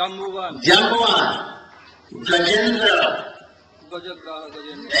Jambuvan. Jambuvan, Gajendra, Gajendra.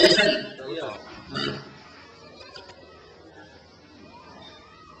 elephant, Yeah.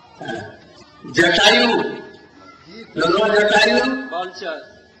 Jatayu, Jatayu, Vulture.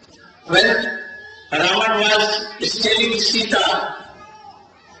 when Ravan was stealing Sita,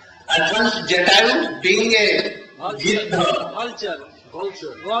 at once Jatayu, being a Giddha, vulture,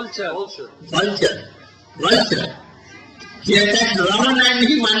 he attacked Ravan and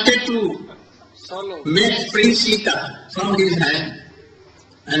he wanted to Solo. make free Sita from his hand.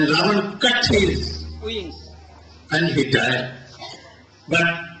 And Ravan cut his Wings. and he died. But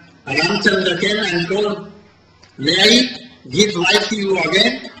Ramchandra came and told, may I give life to you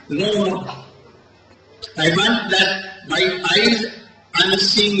again? No. I want that my eyes I am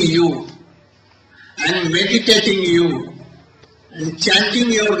seeing you and meditating you and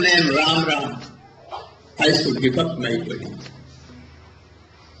chanting your name, Ram Ram. I should give up my body.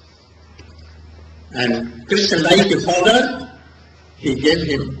 And Krishna, like a father, he gave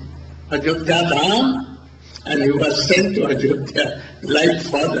him Ajodhya Dham and he was sent to Ajodhya like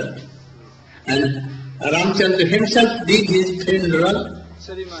father. And Ramchandra himself did his funeral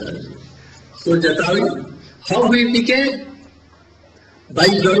ceremony. So Jatayu, how he became? By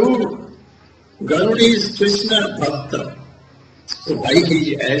Garud. Garud is Krishna Bhakta. So by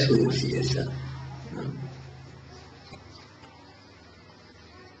his association.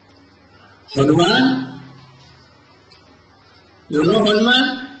 Hanuman,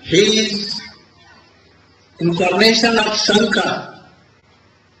 Hanuman? He is incarnation of Shankar.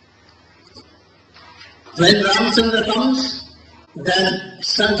 When Ramchandra comes, then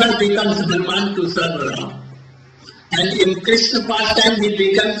Shankar becomes Hanuman to serve Ram. And in Krishna pastime he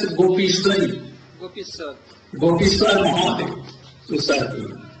becomes Gopishwari. Gopishwar Mahadev to serve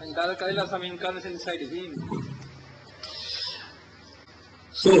him. And Dharakaila some incarnation inside him.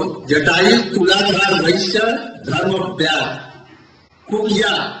 So Jatayu, Tuladhar, Vaishya, Dharma Vyad,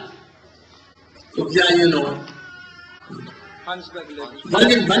 Kubja, Hunchback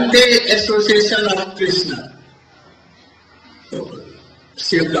lady. One day association of Krishna. So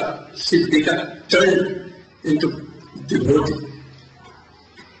Siddhika turned into devotee.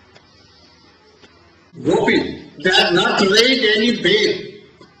 Gopi, they have not laid any bed.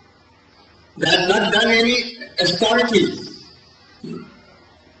 They have not done any austerities.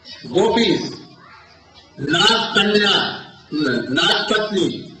 Gopis, Nag Kanya, Nag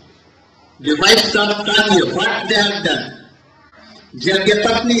Patni, the wives of Kanya, what they have done?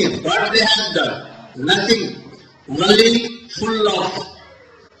 Jagyapatni, what they have done? Nothing. Only full of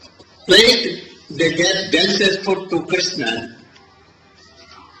plate, they get dances put to Krishna.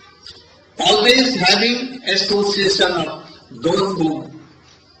 Always having association of those who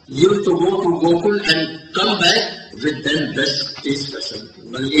used to go to Gokul and come back with them best discussion.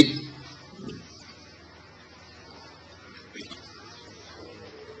 Only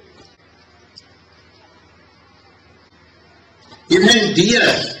even deer,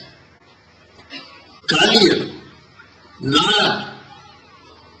 Kaliya, Nara,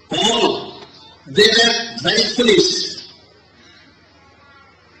 all, they were very foolish.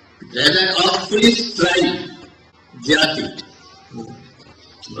 They were of foolish tribe, Jati.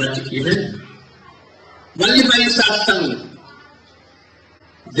 But even only by satsang,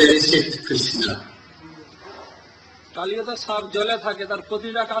 they received Krishna. কালিয়া তো সাপ জলে থাকে, তার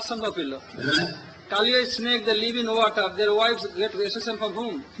প্রতিটা কার সঙ্গে পেল? কালিয়া snake, they live in water. Their wives get assistance from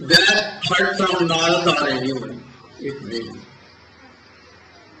whom? They are heard from Narada or anyone. It may be.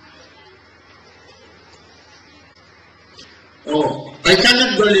 Oh, I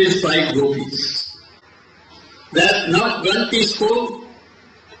cannot believe 5 gopis. They are not one peaceful,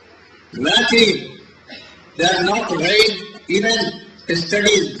 nothing. They are not read even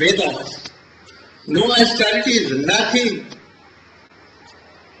studies Vedas. No austerities, nothing.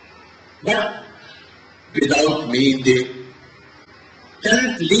 But without me, they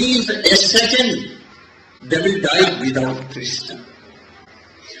cannot live a second. They will die without Krishna.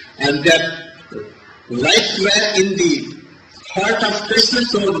 And their life were in the heart of Krishna,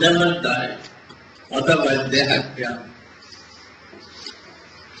 so never die. Otherwise, they have gone.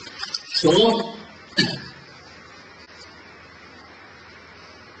 So,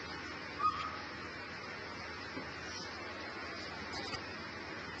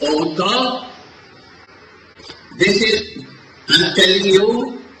 although this is, I'm telling you,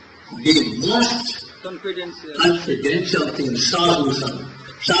 the most confidential thing, sadhu sang.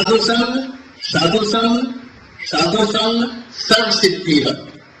 Sadhu sang, sadhu sang, sadhu sang, sarv siddhiha.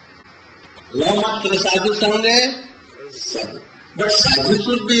 Law matra sadhu sangha, sadhu. But sadhu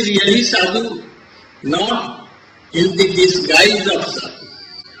should be really sadhu, not in the disguise of sadhu.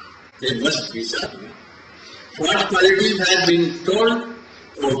 They must be sadhu. What qualities have been told?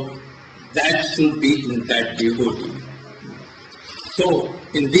 Oh, that should be in that devotee. So,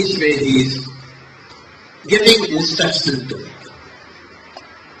 in this way he is giving instruction to me.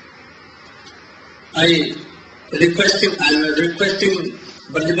 I am requesting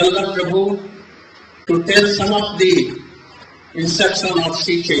Bhaktivedanta Prabhu to tell some of the instruction of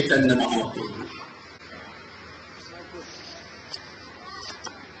Sri Chaitanya Mahaprabhu.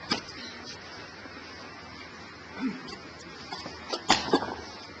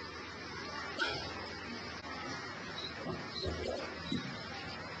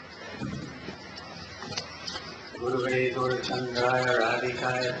 Gurave Gurchandaya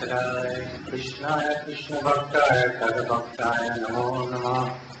Radhikaya Tadaya Krishnaya Krishna Bhaktaya Tadabhaktaya Namo Namah.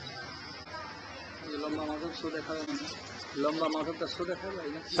 লম্বা Madhav show দেখা যাবে না, লম্বা মাধবটা show দেখা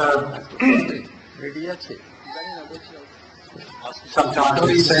যায় না, ready আছে জানি না, বলছি Sometimes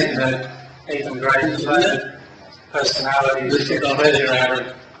we say that even great personalities get pleasure out of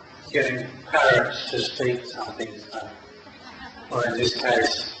getting parrots to speak something, or in this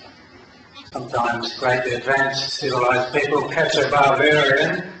case, sometimes greatly advanced civilized people catch a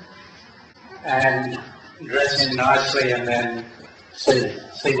barbarian and dress him nicely and then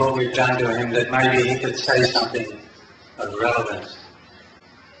see what we've done to him, that maybe he could say something of relevance.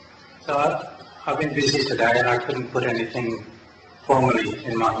 So I've been busy today and I couldn't put anything formally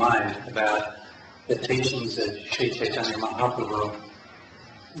in my mind about the teachings of Sri Chaitanya Mahaprabhu.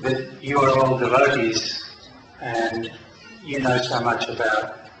 But you are all devotees and you know so much about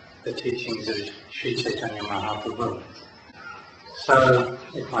the teachings of Sri Chaitanya Mahaprabhu. So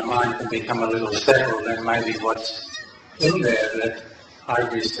if my mind can become a little settled, then maybe what's in there that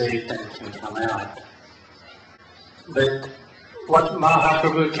I've received and can come out. But what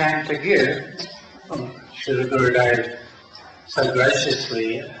Mahaprabhu came to give, Srila Gurudev so graciously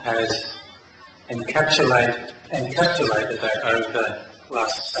has encapsulated that over the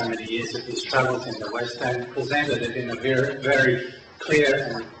last so many years of his travels in the West and presented it in a very, very clear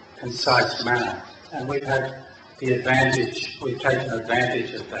and concise manner. And we've had the advantage, we've taken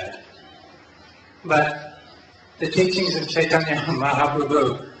advantage of that. But the teachings of Chaitanya Mahaprabhu,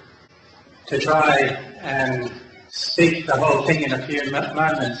 to try and speak the whole thing in a few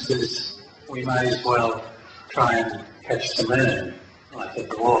moments is, we may as well try and catch the moon, like a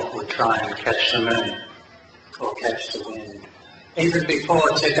dwarf would try and catch the moon or catch the wind. Even before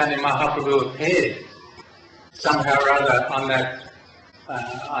Chaitanya Mahaprabhu appeared, somehow or other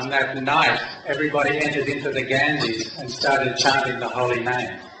on that night, everybody entered into the Ganges and started chanting the holy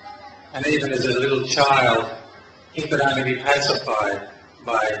name. And even as a little child, he could only be pacified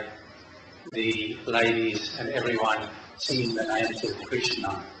by the ladies and everyone singing the names of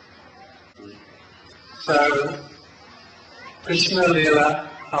Krishna. So, Krishna Lila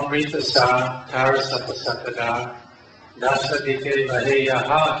Amrita Sa Tarasapa Sapada Dasa Dike Vaheya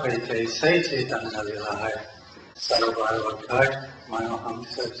Ha Krite Se Chaitanya Lila Hai. Sarvayavakai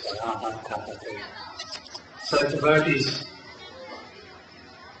Manohamsa Sarahat Tapate. So devotees,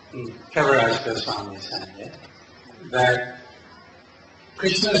 Kaviraj Goswami is saying it, that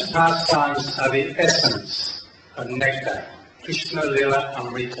Krishna's pastimes are the essence of nectar. Krishna Lila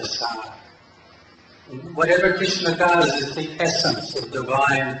Amrita Sara. Whatever Krishna does is the essence of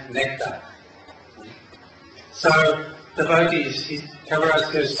divine nectar. So devotees,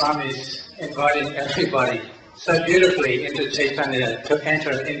 Kaviraj Goswami is inviting everybody so beautifully into Chaitanya to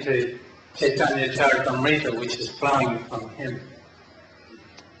enter into Chaitanya Charitamrita, which is flowing from him.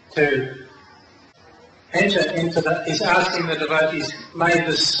 To enter into he's asking the devotees, may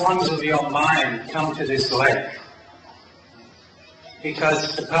the swans of your mind come to this lake.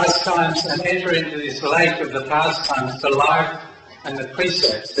 Because the pastimes, and enter into this lake of the pastimes, the life and the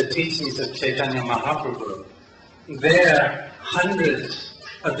precepts, the teachings of Chaitanya Mahaprabhu. There, hundreds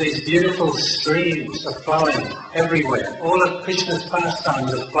of these beautiful streams are flowing everywhere. All of Krishna's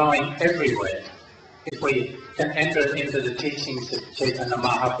pastimes are flowing everywhere. If we can enter into the teachings of Chaitanya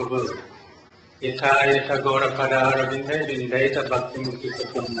Mahaprabhu. Yata yata gora padara vinde vindeta bhakti mukita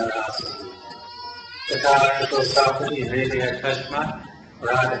narasa. Yata yato sapati vedya kashma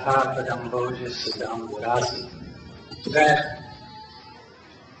radha padamboja siddham virasi. That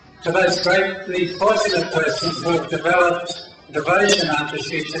to those greatly fortunate persons who have developed devotion unto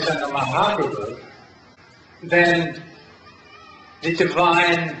Sri Chaitanya Mahaprabhu, then the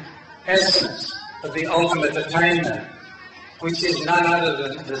divine essence of the ultimate attainment, which is none other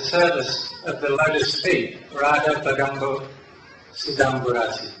than the service of the lotus feet, Radha Padambo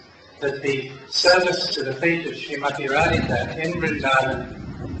Siddhamburasi, that the service to the feet of Srimati Radhika in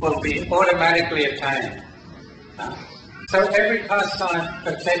Vrindavan will be automatically attained. So every pastime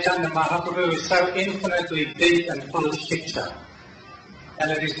of Chaitanya Mahaprabhu is so infinitely deep and full of shiksha.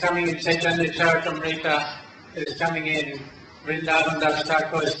 And it is coming in Chaitanya Charitamrita, it is coming in Vrindavan Das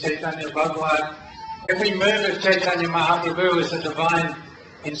Thakur's Chaitanya Bhagavad. Every move of Chaitanya Mahaprabhu is a divine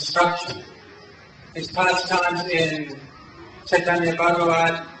instruction. His pastimes in Chaitanya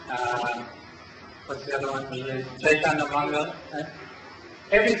Bhagavad, what's the other one? Chaitanya Mangal.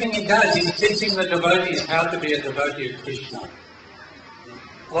 Everything he does, he's teaching the devotees how to be a devotee of Krishna.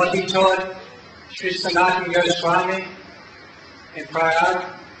 What he taught Sri Sanatana Goswami in Prayag,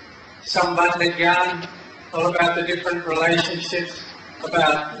 Sambandha Gyan, all about the different relationships,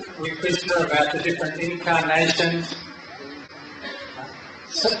 about with Krishna, about the different incarnations.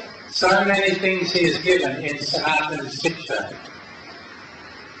 So many things he has given in Sanatana Siksha.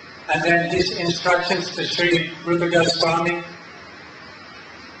 And then his instructions to Sri Rupa Goswami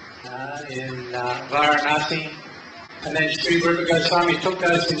in Varanasi. And then Sri Rupa Goswami took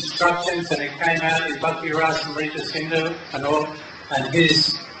those instructions and it came out in Bhakti Rasamrita Sindhu and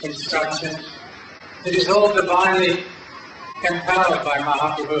his instructions. It is all divinely empowered by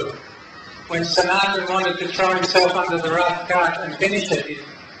Mahaprabhu. When Sanatana wanted to throw himself under the rough cart and finish it,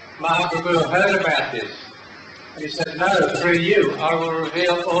 Mahaprabhu heard about this. And he said, no, through you I will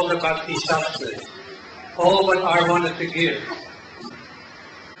reveal all the Bhakti Shastras, all what I wanted to give.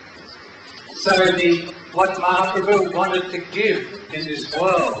 So what Mahaprabhu wanted to give in this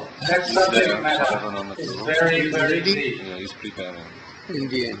world, that subject matter is very, very deep. Yeah, he's preparing.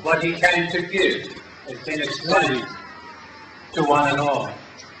 What he came to give has been explained to one and all.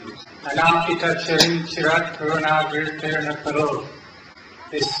 Anamkita Charim Chirat Karuna Virtirna Karo.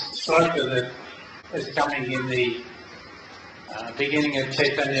 This sloka that is coming in the beginning of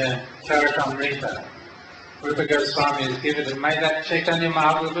Chaitanya Charitamrita. Rupa Goswami has given it. May that Chaitanya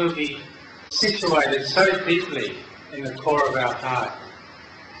Mahaprabhu be situated so deeply in the core of our heart.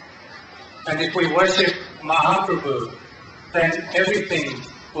 And if we worship Mahaprabhu, then everything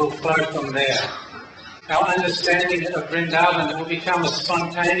will flow from there. Our understanding of Vrindavan will become a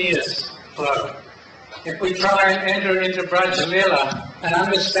spontaneous flow. If we try and enter into Braj Leela and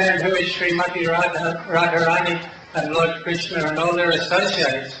understand who is Srimati Radharani and Lord Krishna and all their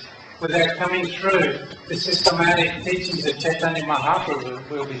associates, without coming through the systematic teachings of Chaitanya Mahaprabhu,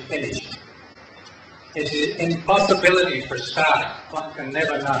 we'll be finished. It is an impossibility for start. One can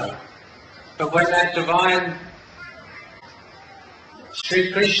never know. But when that divine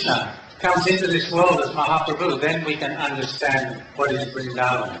Sri Krishna comes into this world as Mahaprabhu, then we can understand what is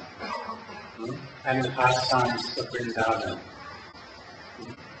Vrindavan and the pastimes of Vrindavan.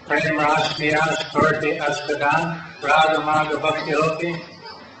 Prem Rashmiyas Purti Askadan Radhamaga Bhakti.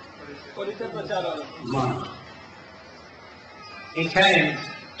 He came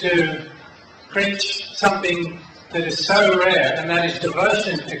to preach something that is so rare, and that is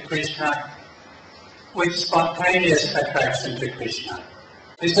devotion to Krishna with spontaneous attraction to Krishna.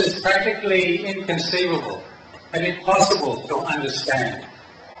 This is practically inconceivable. and impossible to understand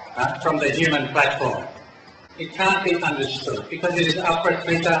from the human platform. It can't be understood because it is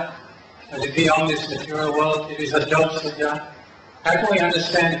aprakrita, it is beyond this material world, it is a dosaya. How can we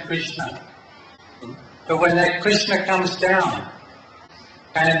understand Krishna? But when that Krishna comes down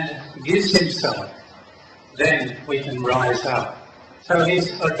and gives himself, then we can rise up. So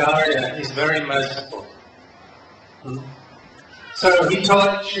his Audarya is very merciful. So he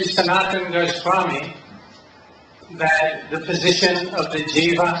taught Sri Sanatana Goswami that the position of the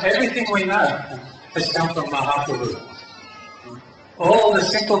jiva, everything we know has come from Mahaprabhu. All the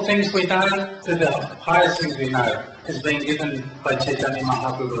simple things we know to the highest things we know has been given by Chaitanya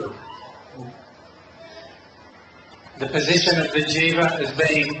Mahaprabhu. The position of the jiva as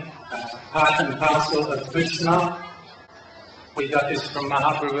being part and parcel of Krishna. We got this from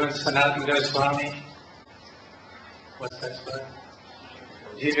Mahaprabhu and Sanatana Goswami. What's that word?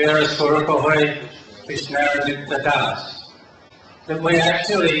 Jivera Swarupa Hoy Krishnara Nityadas. That we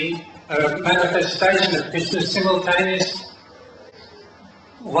actually are a manifestation of Krishna, simultaneous,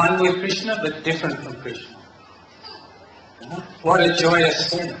 one with Krishna but different from Krishna. What a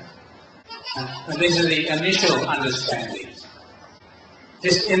joyous thing. And these are the initial understandings.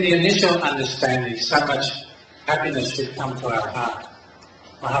 Just in the initial understanding, so much happiness should come to our heart.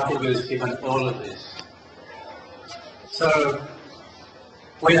 Mahaprabhu has given all of this. So,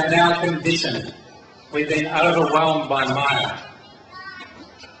 we are now conditioned. We've been overwhelmed by Maya.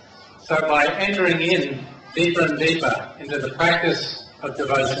 So by entering in deeper and deeper into the practice of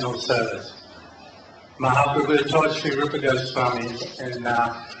devotional service, Mahaprabhu taught Sri Rupa Goswami in,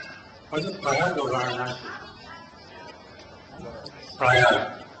 was it Prayag or Varanasi?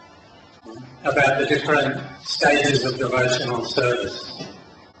 Prayag, about the different stages of devotional service,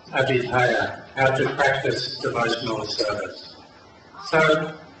 abhidhaya, how to practice devotional service.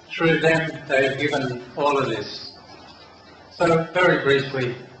 So through them they've given all of this. So very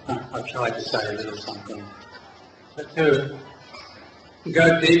briefly, I've tried to say a little something. But to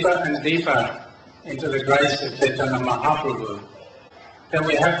go deeper and deeper into the grace of Chaitanya Mahaprabhu, then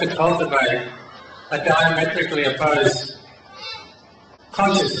we have to cultivate a diametrically opposed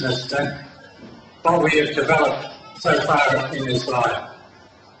consciousness than what we have developed so far in this life.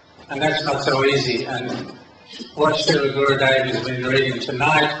 And that's not so easy. And what Srila Gurudev has been reading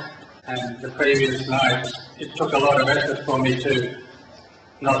tonight and the previous nights, it took a lot of effort for me to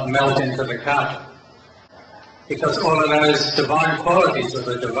not melt into the cup. Because all of those divine qualities of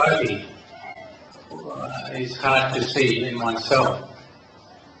a devotee is hard to see in oneself.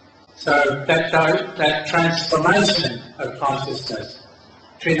 So that transformation of consciousness,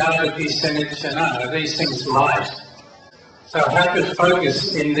 Trinadati Senichana, these things light. So how to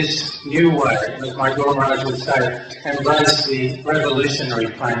focus in this new way, as my Guru Maharaj would say, embrace the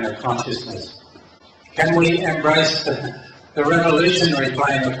revolutionary plane of consciousness. Can we embrace the revolutionary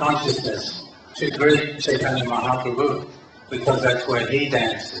plane of consciousness to greet Chaitanya Mahaprabhu? Because that's where he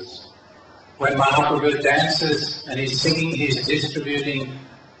dances. When Mahaprabhu dances and he's singing, he's distributing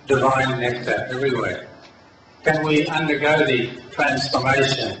divine nectar everywhere. Can we undergo the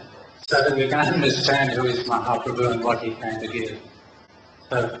transformation so that we can understand who is Mahaprabhu and what he came to give?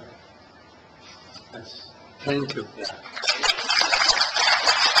 So, thank you. Yeah.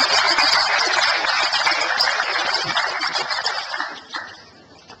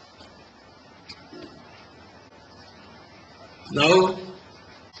 Now,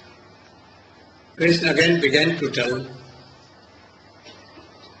 Krishna again began to tell,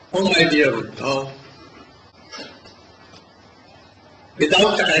 "Oh my dear Uddhav,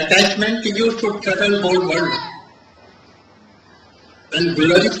 without attachment you should travel whole world and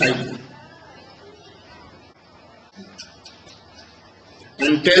glorify me.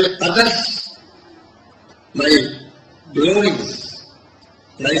 And tell others my glories,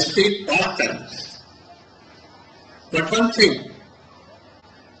 my sweet pastimes. But one thing,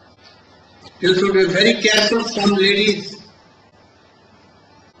 you should be very careful. Some ladies,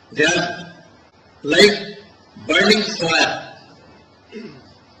 they are like burning fire.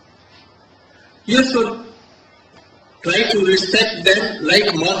 You should try to respect them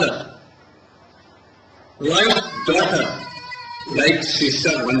like mother, like daughter, like sister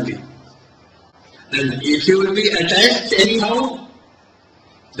only. And if you will be attached anyhow,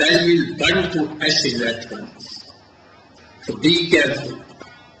 then you will burn to ashes at once. So be careful.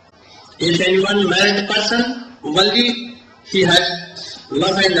 If anyone married person, only he has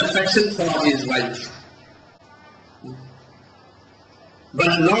love and affection for his wife,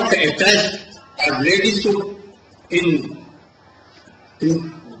 but not attached or ladies to in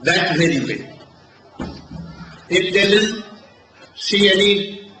that very way. If they will see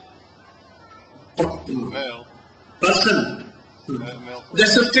any person. They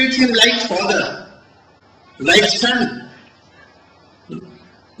should treat him like father, like son,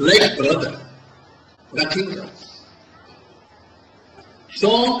 like brother, nothing else. So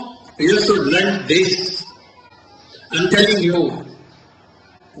you should learn this. I'm telling you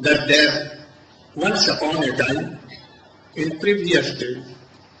that there, once upon a time, in previous days,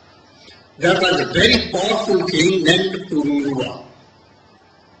 there was a very powerful king named PureBhakti.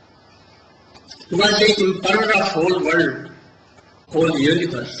 He was the emperor of whole world, whole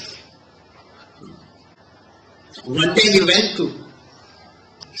universe. One day he went to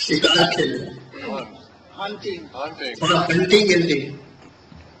Shikar Hunting. for hunting in the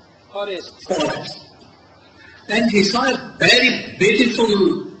forest. And he saw a very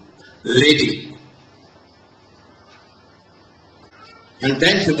beautiful lady. And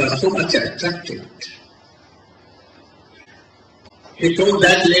then he was so much attracted. He told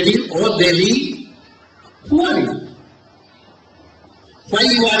that lady, "Oh Devi, who are you? Why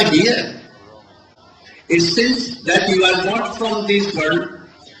you are here? It seems that you are not from this world.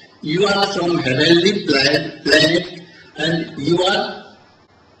 You are from heavenly planet and you are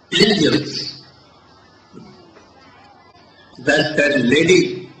angels." That lady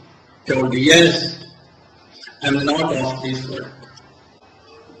told, "Yes, I am not of this world.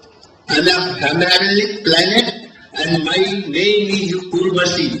 I am of heavenly planet and my name is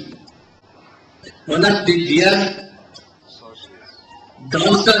PureBhakti, one of the dear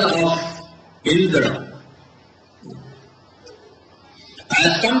dancer of Indra. I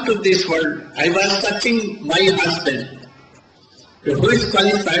have come to this world. I was searching my husband. Who is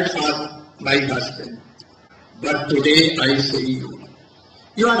qualified for my husband? But today I see you.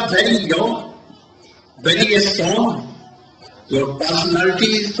 You are very young, very strong. Your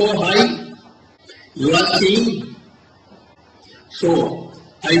personality is so high. You are keen. So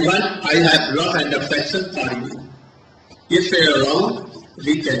I have love and affection for you. If you allow,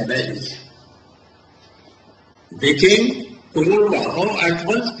 we can manage." The king, PureBhakti, at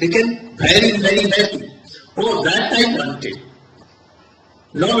once became very, very happy. Oh, that I wanted.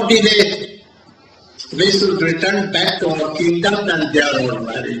 No delay. We should return back to our kingdom and there our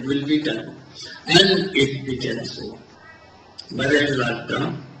marriage will be done. And it became so. Marriage was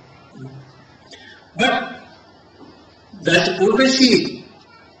done. But that PureBhakti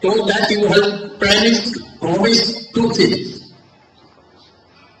told that you have promised two things.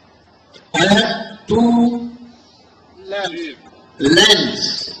 I have two lands.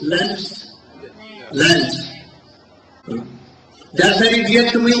 They are very dear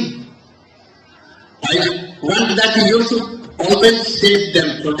to me. I want that you should always save them,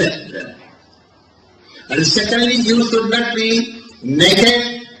 protect them. And secondly, you should not be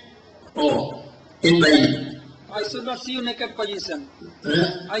naked in my... I should not see you naked position.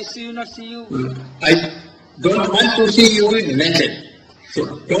 I not see you. I don't want to see you naked.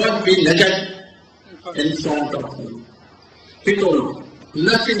 So don't be naked in front of me. He told,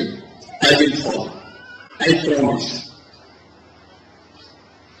 nothing I will fall. I promise.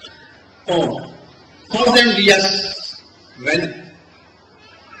 Oh, how then yes went?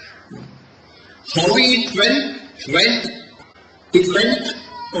 How it went,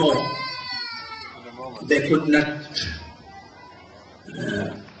 they could not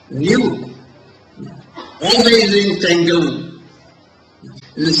knew. Always entangled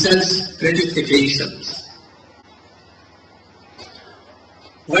in sense gratifications.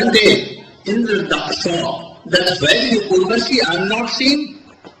 One day, Indra saw that very PureBhakti I am not seen.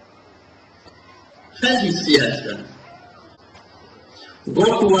 As he has done. Go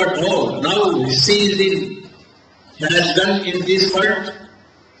toward all. Now he has done in this world.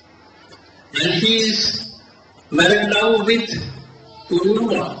 And he is married now with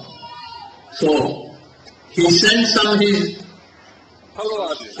PureBhakti. So he sent some his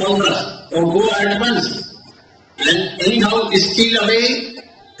followers or go at once and anyhow steal away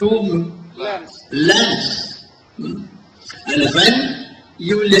to lands. And when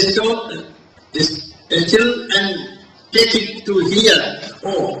you will stop and take it to here,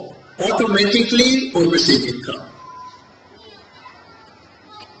 automatically PureBhakti will come.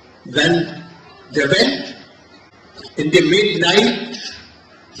 Then they went in the midnight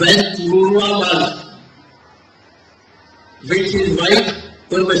when PureBhakti was with his wife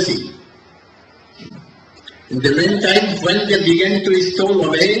PureBhakti. In the meantime, when they began to stow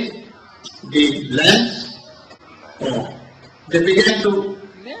away the lands, they began to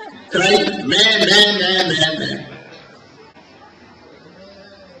cry, man.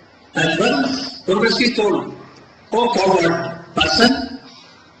 At once, PureBhakti told, "Oh, coward person,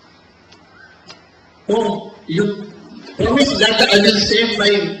 you promise that I will save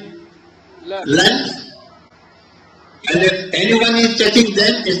my lands? And if anyone is touching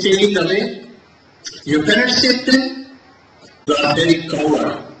them, stealing away, you cannot save them. You are very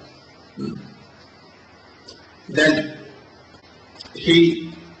coward. Then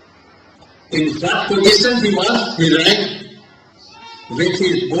he, in what position he was, he ran with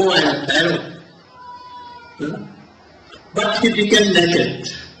his bow and arrow. But he became naked.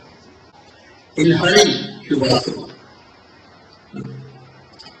 In hurry, he was.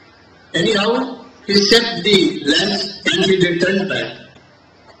 Anyhow, he set the lamps and he returned back.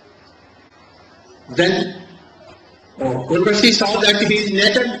 Then, Urvashi saw that he is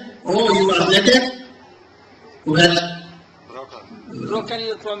naked. Oh, you are naked? You have Broken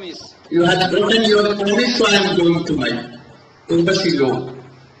your promise. You have broken your promise, so I am going to my Urvashi Lord,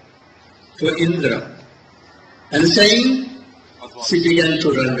 to Indra. And saying, she began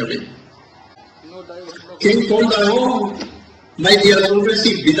to run away. King told her, oh, my dear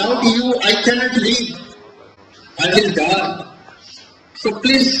Urvashi, without you I cannot live. I will die. So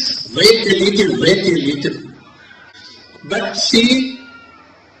please wait a little. But she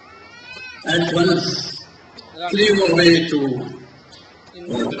at once flew away to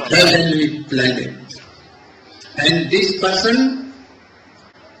heavenly planet. And this person,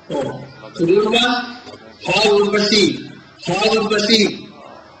 Urva, how Urvashi,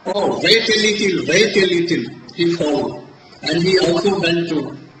 oh, wait a little, he followed. And he also went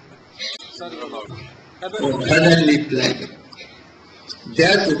to heavenly planet.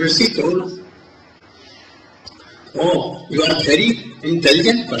 There Urvashi told, oh, you are a very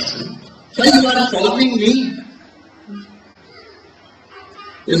intelligent person. Why you are following me?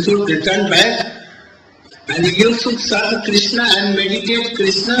 You should return back and you should serve Krishna and meditate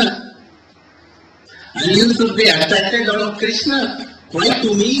Krishna. And you should be attracted on Krishna. Why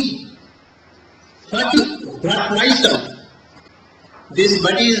to me? What myself? This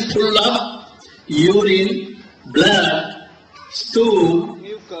body is full of urine, blood, stool,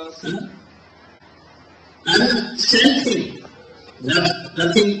 Mucus. And same thing,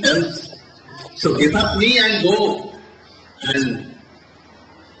 nothing else. So give up me and go and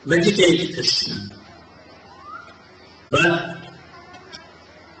meditate Krishna. But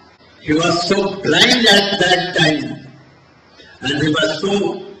he was so blind at that time, and he was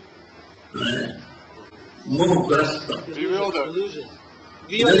so mohagrasta.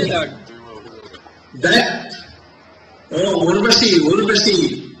 That, oh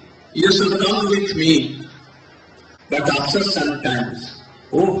Urvashi, you should come with me. But after some times,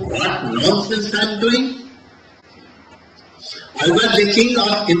 oh, what nonsense I am doing? I was the king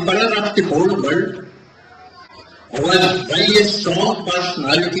of emperor of the whole world. I was very a strong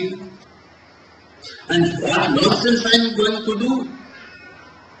personality. And what nonsense I am going to do?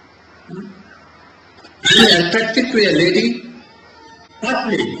 I am attracted to a lady. What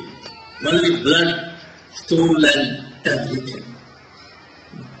lady? Only blood, stool and everything.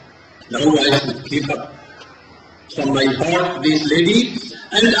 Now I should give up from my heart this lady,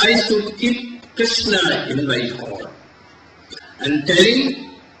 and I should keep Krishna in my heart. And telling,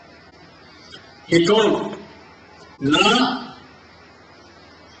 he told, na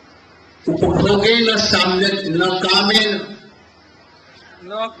upabhoge na samyat na kamen.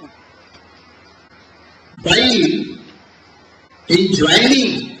 No. By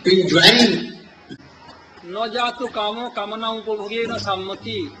enjoying, No jatu kamo kamana upabhoge na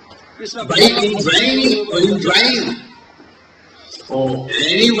sammati. by enjoying, oh,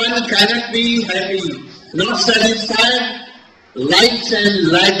 anyone cannot be happy, not satisfied, likes and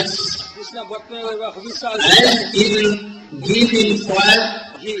likes. As he will give in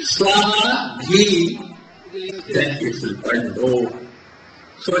fire, swaha, ghee, then it will burn. Oh.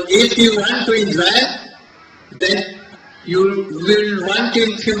 So if you want to enjoy, then you will want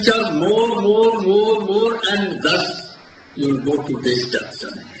in future more, and thus you will go to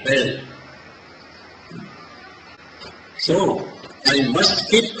destruction, hell. So I must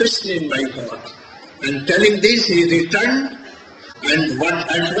keep Krishna in my heart. And telling this, he returned, and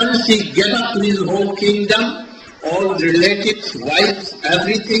at once he gave up his whole kingdom, all relatives, wives,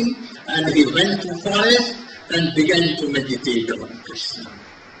 everything, and he went to forest and began to meditate on Krishna.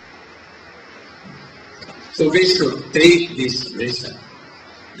 So we should take this lesson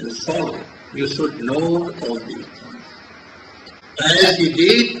and follow. You should know all these things. As he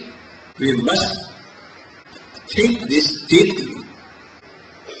did, we must think this deeply.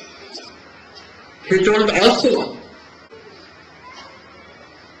 He told also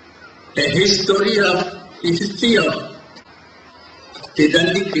a history of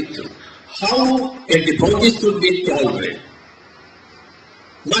Tidandi Kritu. How a devotee should be tolerant,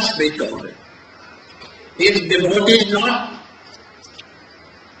 must be tolerant. If devotee is not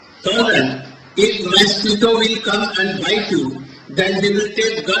tolerant, if mosquito will come and bite you, then they will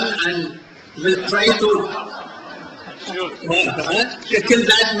take gun and will try to kill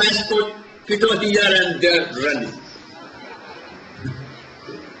that mosquito here and there running.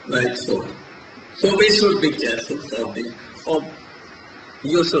 Like so. So we should be careful of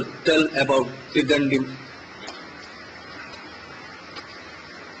you should tell about Siddhandim.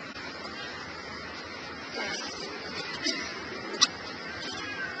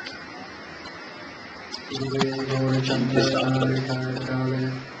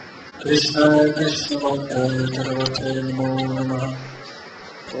 Krishna Krishna Bhaktivedanta Namo Namaha.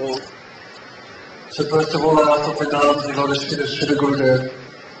 So first of all, I offer pranam to the Lord's feet of Sri Gurudev.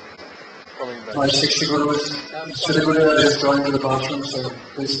 My 60 Gurus, Sri Gurudev is going to the bathroom, so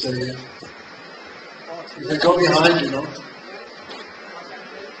please stay here. You can go behind, you know.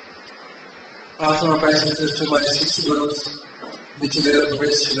 I offer my obeisances to my 60 Gurus, Nityananda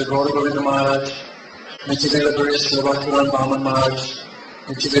Bharish, Srila Gauragovinda Maharaj, Nityananda Bharish, Srila Bhaktivedanta Maharaj,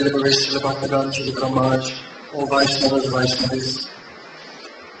 Nityananda Bharish, Srila Bhaktivedanta Maharaj, all Vaishnavas, Vaishnavis.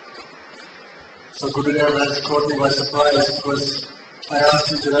 So Gurudev has caught me by surprise because I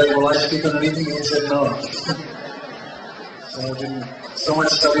asked him today, will I speak on anything? He said no. So I didn't so much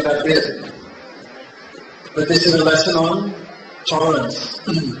study that bit. But this is a lesson on tolerance.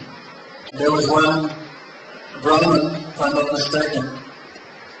 There was one Brahmin, if I'm not mistaken.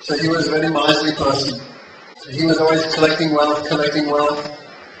 So he was a very miserly person. So he was always collecting wealth.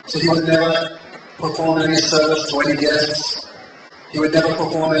 So he would never perform any service to any guests. He would never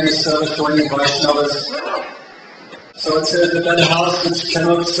perform any service to any Vaishnavas. So it says that a house which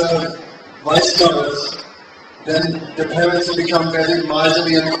cannot serve Vaishnavas, then the parents will become very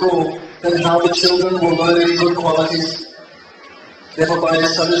miserly and cruel. Then how the children will learn any good qualities? Therefore, by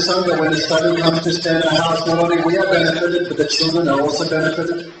sadhu sangha, when the sadhu comes to stay in our house, not only we are benefited, but the children are also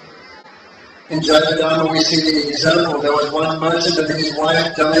benefited. In Jayadharma, we see the example. There was one merchant and his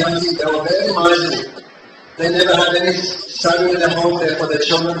wife, Damayanti. They were very miserly. They never had any sadhu in their home, therefore their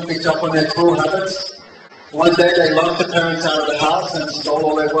children picked up on their cruel habits. One day they locked the parents out of the house and stole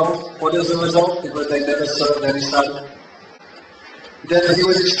all their wealth. What is the result? Because they never served any sadhu. Therefore he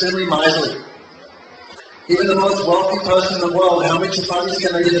was extremely miserly. Even the most wealthy person in the world, how many chapatis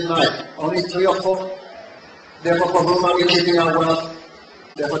can they eat at night? Only 3 or 4? Therefore for whom are we keeping our wealth?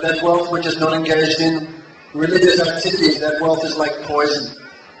 Therefore that wealth which is not engaged in religious activities, that wealth is like poison.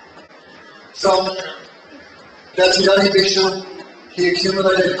 So that's Siddhani Bhikshu. He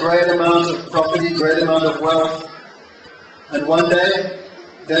accumulated great amount of property, great amount of wealth, and one day,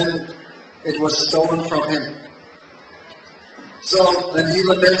 then it was stolen from him. So then he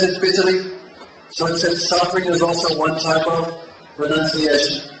lamented bitterly. So it said suffering is also one type of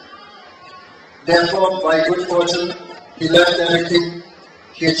renunciation. Therefore, by good fortune, he left everything.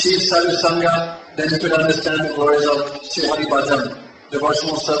 He achieved sadhu sangha. Then he could understand the glories of Sri Hari Bhajan,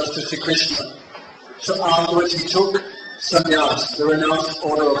 devotional service to Sri Krishna. So afterwards he took sannyas, the renounced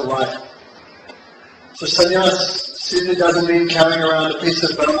order of life. So sannyas simply doesn't mean carrying around a piece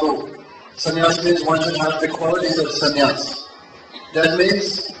of bamboo. Sannyas means one should have the qualities of sannyas. That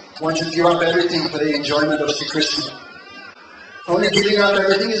means one should give up everything for the enjoyment of Sri Krishna. Only giving up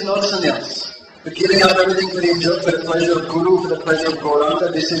everything is not sannyas. But giving up everything for the pleasure of Guru, for the pleasure of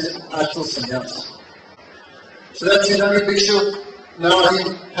Gauranga, this is actual sannyas. So that's Siddhani Bhikshu. Now he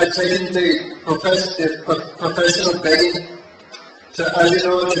had taken the profession of begging. So as you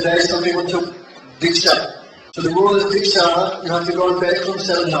know, today some people took Diksha. So the rule is Diksha, you have to go and beg from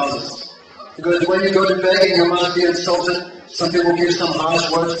 7 houses. Because when you go to begging, you must be insulted. Some people give some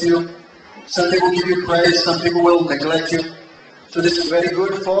harsh words to you. Some people give you praise, some people will neglect you. So this is very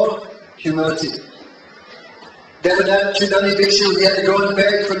good for humility. Then with that Siddhani Bhikshu, he had to go and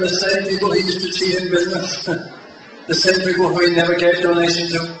beg from the same people he used to cheat in business. The same people who he never gave donation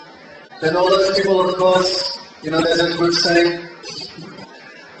to. Then all those people, of course, you know, there's a good saying,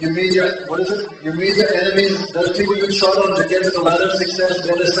 you meet your enemies, those people you trod on to get to the ladder of success,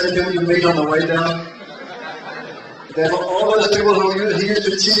 they're the same people you meet on the way down. Therefore, all those people who he used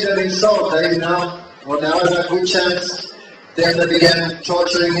to cheat and insult, now is a good chance. Then they began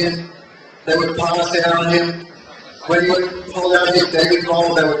torturing him. They would pass air on him. When he would pull out his daily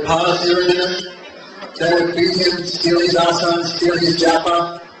bowl, they would pass urine in it. They would beat him, steal his asana, steal his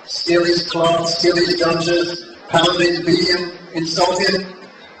japa, steal his cloth, steal his gumshoes, pound him, beat him, insult him.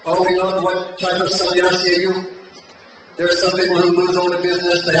 Oh, we know what type of sannyasi are you? There are some people who lose all the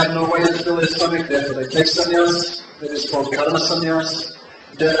business, they have no way to fill their stomach, therefore they take sannyas, that is called karma sannyas.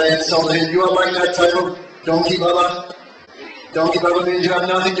 Then they insult him, you are like that type of donkey baba. Donkey baba means you have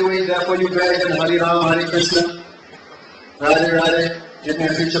nothing to eat, therefore you beg and Hari Ram, Hari Krishna. Radhe, Radhe, give me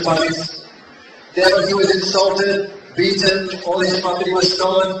a few chapatis. Therefore he was insulted, beaten, all his property was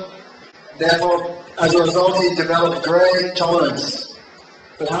stolen. Therefore, as a result, he developed great tolerance.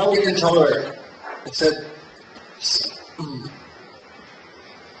 But how we can tolerate? It said,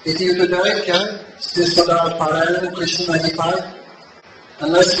 Iti Ududai Kya? Stisada Parayan Krishna Nahipai?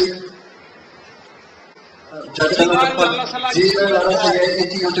 Unless we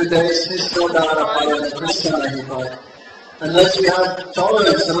unless we have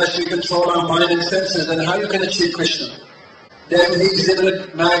tolerance, unless we control our mind and senses, then how you can achieve Krishna? Therefore he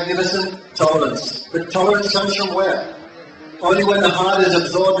exhibited magnificent tolerance. But tolerance comes from where? Only when the heart is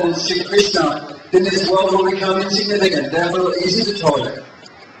absorbed in Sri Krishna, then this world will become insignificant, therefore easy to tolerate.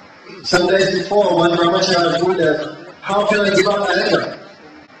 Some days before, one Brahmacharya asked Gurudev, how can I give up anger?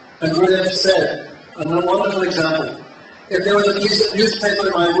 And Gurudev said, a wonderful example, if there was a piece of newspaper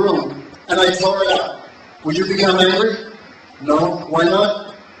in my room and I tore it up, would you become angry? No. Why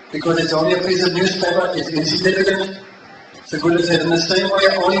not? Because it's only a piece of newspaper, it's insignificant. So Gurudev said, in the same way,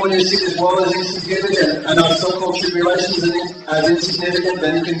 only when you see this world as insignificant and our so-called tribulations as insignificant,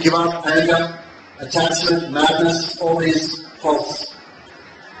 then you can give up anger, attachment, madness, all these faults.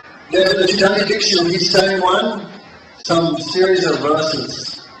 Therefore, the Chaitanya Bhikshu, he sang some series of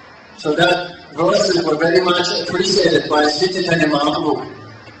verses. So that verses were very much appreciated by Sri Chaitanya Mahaprabhu.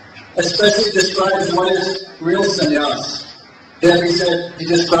 Especially describes what is real sannyas. There he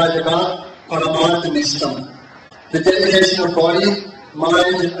described about Paramartha-nishtam, the dedication of body,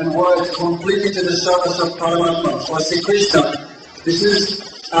 mind and words completely to the service of Paramatma, or Sri Krishna. This is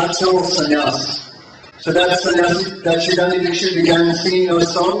actual sannyas. So that sannyasi, that Chaitanya Bhikshu began singing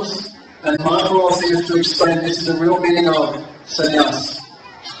those songs, and Mahaprabhu also used to explain this is the real meaning of sannyas.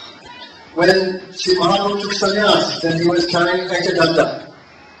 When Sri Mahaprabhu took sannyas, then he was carrying ekadanta.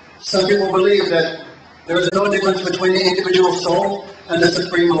 Some people believe that there is no difference between the individual soul and the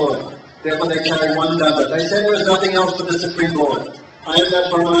Supreme Lord. Therefore they carry one danda. They say there is nothing else but the Supreme Lord. I am that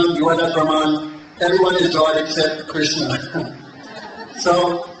Brahman, you are that Brahman, everyone is God except Krishna.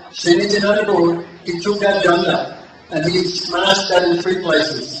 So Sri Nityananda Prabhu, he took that danda and he smashed that in 3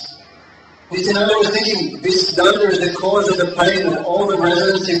 places. Nityananda was thinking, this danda is the cause of the pain of all the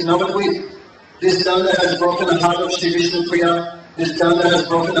residents in Navadvip. This danda has broken the heart of Sri Vishnu Priya. This danda has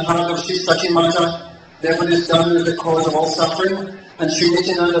broken the heart of Sri Sachi Mata. Therefore this danda is the cause of all suffering. And Sri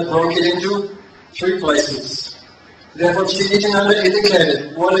Nityananda broke it into 3 places. Therefore Sri Nityananda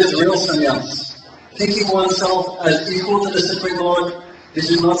indicated what is real sannyas. Thinking oneself as equal to the Supreme Lord, this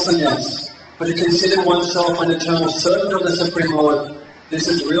is not sannyas. But to consider oneself an eternal servant of the Supreme Lord, this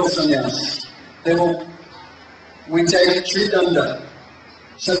is real sannyas. Therefore, we take Tridanda.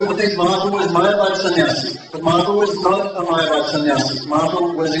 Some people think Mahaprabhu was Mayavad sannyasi, but Mahaprabhu was not a Mayavad sannyasi.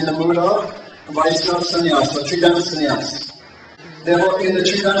 Mahaprabhu was in the mood of Vaishnava sannyas, or Tridanda sannyas. Therefore, in the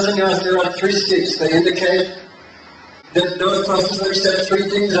Tridanda sannyas, there are 3 sticks. They indicate that those persons accept 3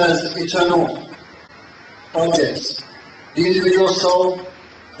 things as eternal objects. The individual soul,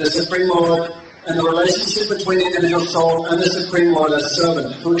 the Supreme Lord, and the relationship between the individual soul and the Supreme Lord as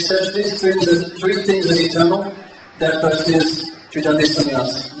servant. Who accepts these 3 things as eternal, that person is Tridanda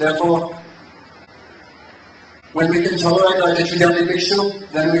sannyas. Therefore, when we can tolerate like the Tridanda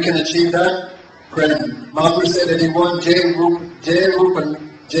Bhikshu, then we can achieve that prem. Mahaprabhu said that he wants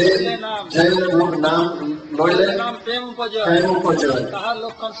Jai Rup Nam Loile Prem Upajoy.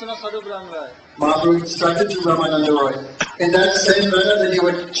 Mahaprabhu instructed to Ramananda Roy. In that same manner that you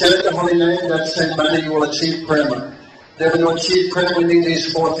would chant the holy name, that same manner you will achieve prema. Therefore, to achieve prema, we need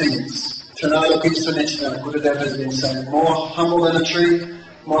these 4 things. Tranada Pisa Nichna, Gurudev has been saying, more humble than a tree,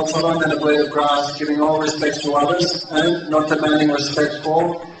 more tolerant than a blade of grass, giving all respect to others, and not demanding respect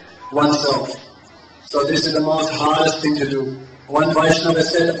for oneself. So this is the most hardest thing to do. One Vaishnava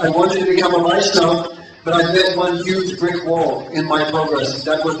said, I wanted to become a Vaishnava, but I met one huge brick wall in my progress.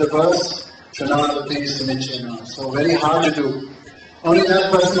 That was the verse, Tranada Pisa Nichna. So very hard to do. Only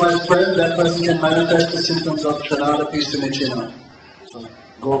that person who has prem, that person can manifest the symptoms of Tranada Pisa Nichna. So,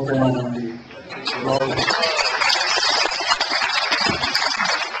 Go Premanandi.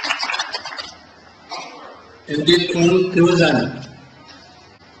 In the conclusion,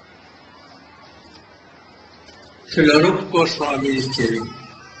 Srila Goswami is saying,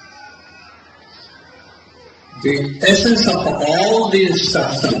 the essence of all the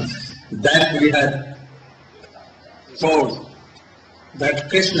instructions that we have told, that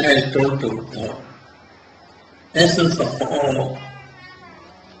Krishna has told to us, essence of all,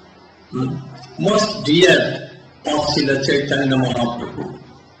 most dear of Srila Chaitanya Mahaprabhu.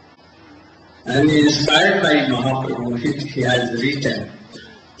 And inspired by Mahaprabhu, he has written,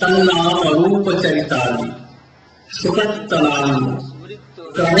 Tannam Arupa Chaitanya, Sukattanam,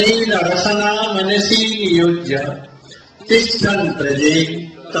 क्रमेण रसना मनसी नियोज्य तिष्ठन् प्रजे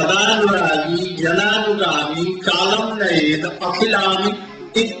तदानुरागी जनानुगामी कालम नयेत अखिलामि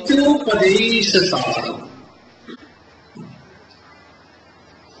इत्युपदेश सारम्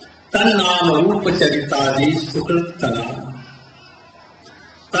तन्नाम रूप चरितादि सुकृतना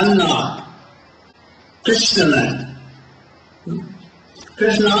तन्नाम Krishna.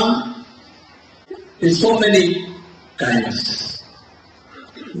 Krishna is so many kinds.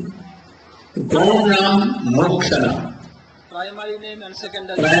 Gaunam, Mokshana. Primary name and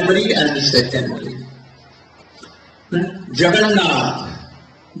secondary. Primary and secondary. Jagannath,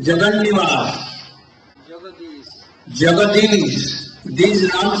 Jagannivas, Jagadish. Jagadish. These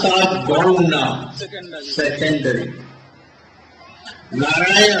names are Gauna, secondary.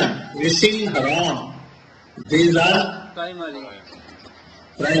 Narayan, Narayan. These are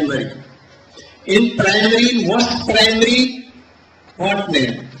primary. In primary, most primary, what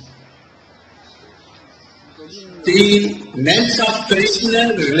name? The names of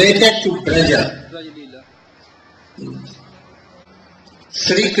Krishna related to Braja.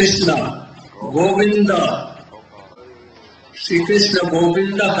 Sri Krishna, Govinda, Sri Krishna,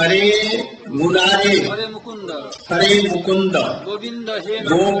 Govinda, Hare Murare, Hare Mukunda,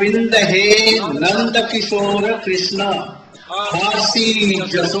 Govinda He, Nanda Kishora Krishna, Hasi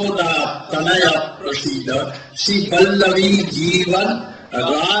Jasoda, Tanaya Prasida, Sri Pallavi Jivan,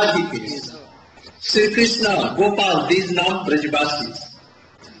 Radhikris. Sri Krishna, Gopal, these names Brajbasis.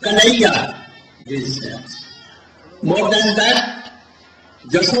 Kanaya, these names. More than that,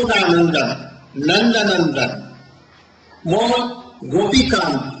 Jasoda Nandan, Nandanandan. More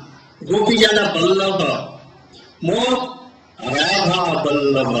Gopikant, Gopijana Ballabha, more Radha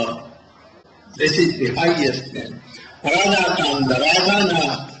Ballabha. This is the highest name. Radha Kanda, Radhana,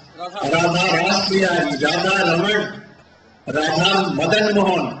 Radha Rasviyari, Radha Raman, Radha Madan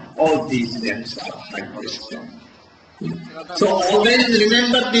Mohan. All these names are highest names. So always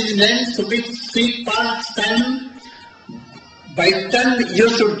remember these names with 3 parts time. By turn you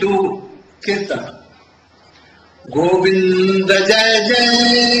should do Kirtan. Govinda Jai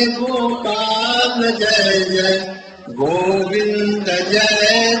Jai Gopal Jai Jai Govinda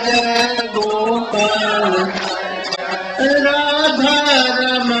Jai Jai Gopal Radha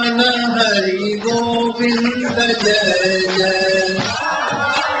Ramana Hari Govinda Jai Jai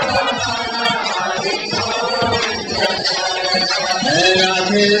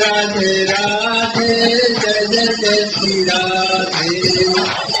Radhe Radhe Radhe Jai Jai Jai Shri Radhe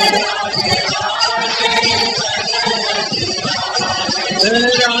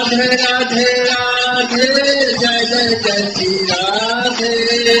Radhe Radhe Radhe Jai Jai Jai Shri Radhe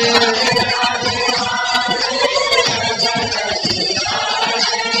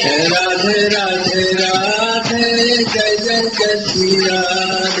Radhe Radhe Radhe Jai Jai Jai Shri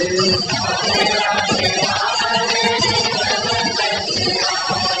Radhe.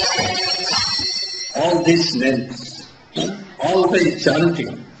 All these names, always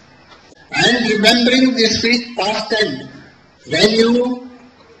chanting and remembering the sweet pastime. When you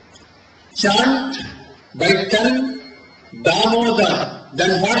chant by tongue Damodar,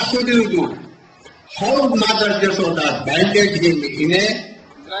 then what should you do? How Mother Jasoda banded him in a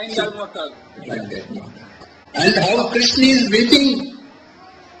Grinder motor. And how Krishna is weeping.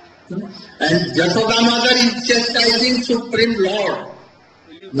 And Jasoda Mother is chastising Supreme Lord,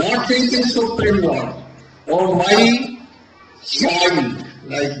 not thinking Supreme Lord. Oh my child,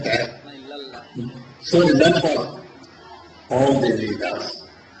 like that. So remember all the leaders.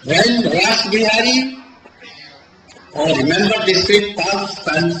 When Ras Bihari, or remember the sweet past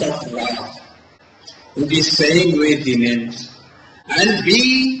times of Ras, who is saying with the names, and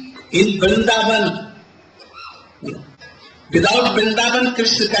be in Vrindavan. Without Vrindavan,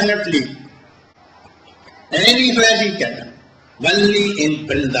 Krishna cannot live. Anywhere he cannot. Only in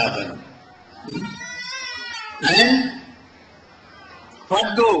Vrindavan. And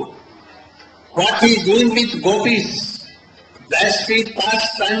what he is doing with gopis, that sweet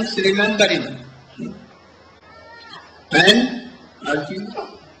past times remembering. And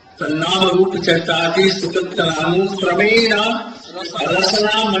Nama Rupa Chartati Sukattanamu Kramena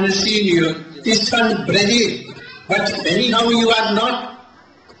Rasana Manasiniyo Tishan Braji. But anyhow you are not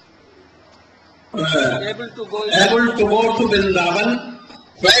able to go to Vrindavan.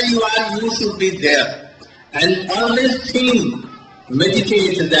 Where you are, you should be there. And always think,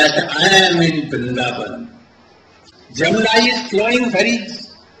 meditate that I am in Vrindavan. Jamuna is flowing very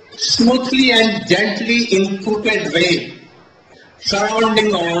smoothly and gently in crooked way,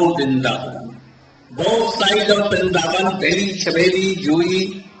 surrounding all Vrindavan. Both sides of Vrindavan, very Chaveli,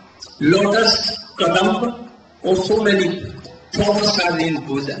 Jui, Lotus, Kadamba, or so many flowers are in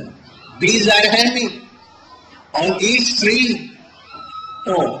bosom. Bees are hanging on each tree.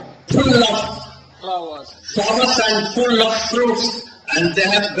 Oh, full of flowers and full of fruits. And they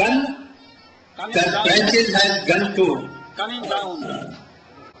have gone, their branches have gone to. Coming down.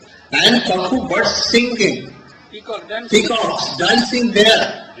 And cuckoo birds singing. Peacocks dancing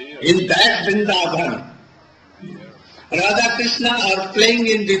there in that Vrindavan. Radha Krishna are playing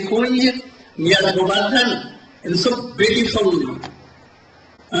in the Kunj near Govardhan in so beautiful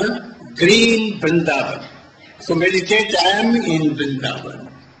green Vrindavan. So meditate, I am in Vrindavan.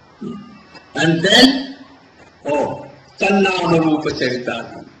 And then, Tannama Rupa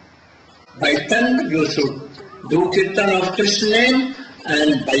Charitana. By tongue you should do kirtan of Krishna name,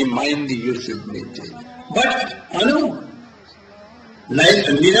 and by mind you should meditate. But, like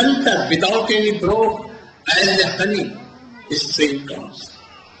Niranta, without any broke, as the honey, stream comes.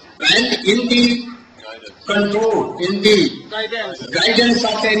 And in the control, in the guidance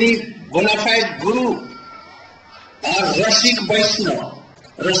of any bona fide guru, or Rasik Vaishnava,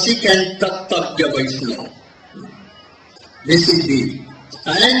 Rasik and Tattva Vaishnava. This is the.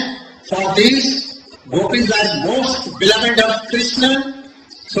 And for this, gopis are most beloved of Krishna,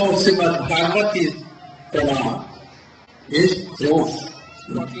 so Srimad Bhagavati Pranam is proof.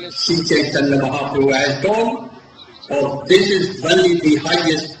 Sri Chaitanya Mahaprabhu has told, this is only the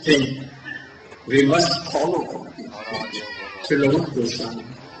highest thing. We must follow Srila Goswami.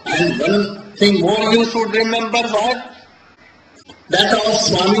 And one thing more you should remember what? That our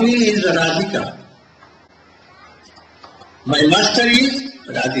Swamini is Radhika. My master is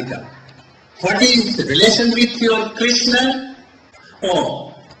Radhika. What is the relation with your Krishna?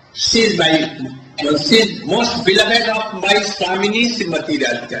 She is most beloved of my Swamini Srimati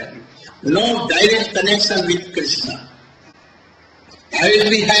Radhika. No direct connection with Krishna. I will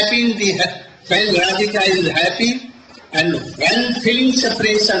be happy when Radhika is happy, and when feeling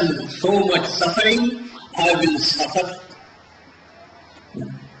separation, so much suffering, I will suffer.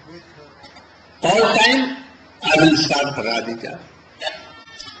 All time, I will serve Radhika.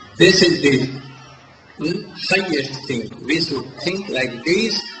 This is the highest thing. We should think like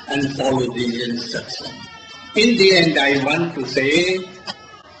this and follow these instructions. In the end, I want to say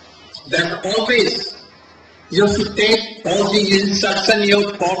that always you should take all the instruction in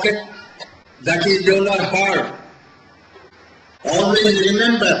your pocket, that is your heart. Always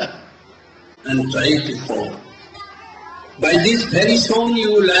remember and try to follow. By this very soon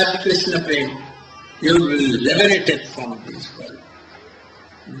you will have Krishna prema. You will be liberated from this world.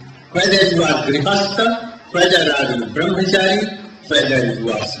 Whether you are Grihastha, whether you are Brahmachari, whether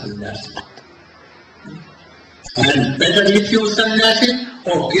you are Sannyasi. And better if you Sannyasi,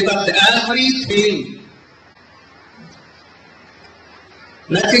 give up everything.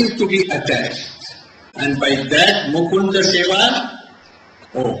 Nothing to be attached. And by that Mukunda Seva,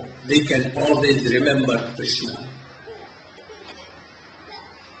 they can always remember Krishna.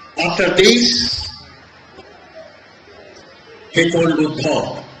 After this, he told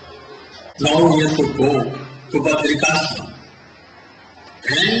Uddhava, now he has to go to Badrikashram.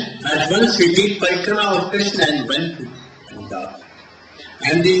 And at once he did Parikrama of Krishna and went to Vrindavan.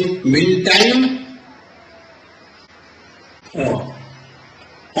 And in the meantime,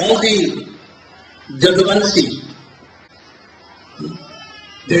 all the Jagavanshi,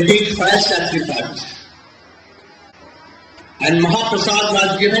 they did fire sacrifice. And Mahaprasad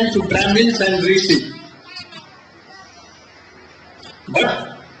was given to Brahmins and Rishis.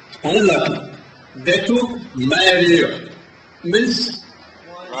 But unlucky, they took Maharaja, means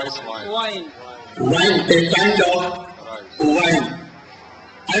Wine. a kind of wine.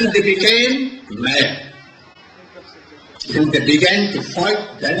 And they became mad. And they began to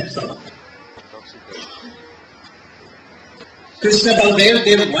fight themselves. Krishna Baldev,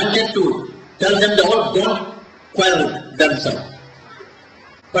 they wanted to tell them, don't quarrel themselves.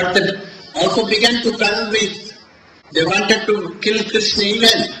 But they also began to quarrel with, they wanted to kill Krishna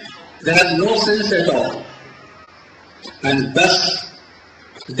even. They had no sense at all. And thus,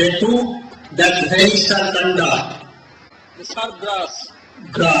 they took that very sarkanda, The sharp grass.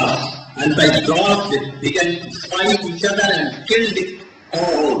 And by grass they began to fight each other and killed it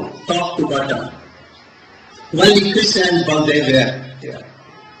all, top to bottom. Only Krishna and Baldev were there.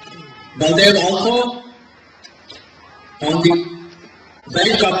 Baldev also, on the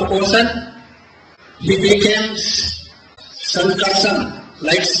bank of the ocean, he became Sankarsana,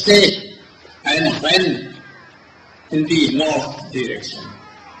 like snake, and went in the north direction.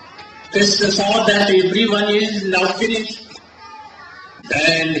 Krishna saw that everyone is now finished.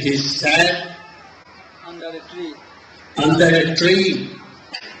 Then he sat Under a tree. under a tree.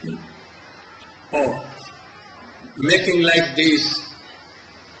 making like this,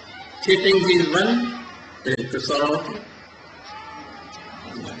 keeping his one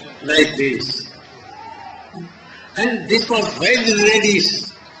like this. And this was very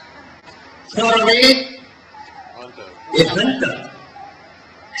reddish. Far away, a hunter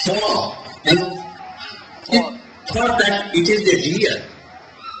saw and he thought that it is a deer.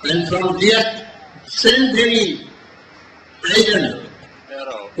 And from there, same very iron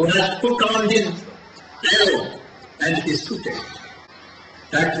who has put on his arrow and he shot it.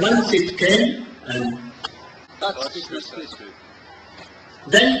 At once it came and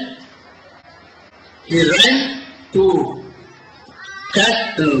then he ran to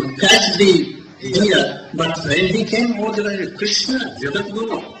catch the deer, but when he came over to Krishna,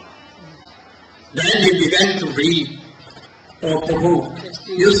 Jagatguru, then he began to read, "Oh Prabhu,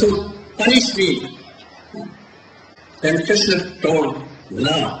 you should punish me." Then Krishna told,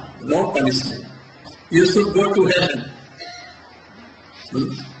 no punishment. You should go to heaven.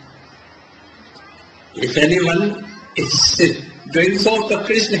 If anyone is doing so, the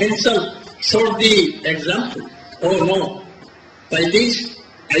Krishna himself showed the example. Oh no, by this,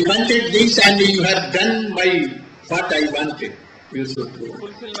 I wanted this and you have done by what I wanted. You should go.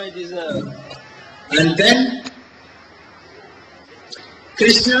 Fulfill my desire. And then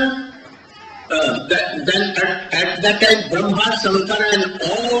Krishna, then at that time Brahma, Shankara and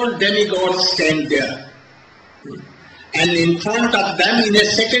all demigods came there. And in front of them, in a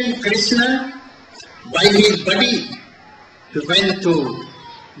second, Krishna, by his body, he went to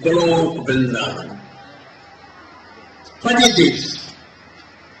Golok Vrindavan. What is this?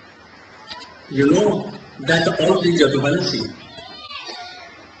 You know that all the Yadvansi,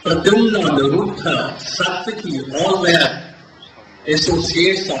 Pradyumna, Nirudha, Satvaki, all were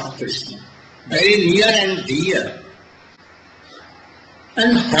associates of Krishna, very near and dear.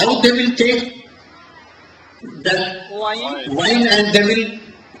 And how they will take that wine and they will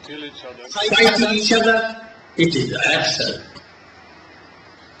fight each other, it is absurd.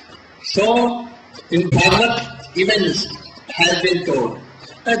 So, in Bhagavad even has been told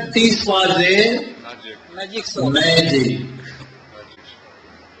that this was a magic.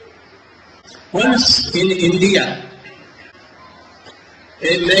 Once in India,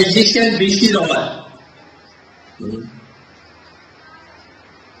 a magician B.C. Roy,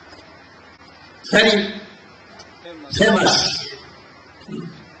 very famous,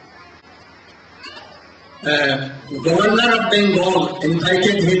 Governor of Bengal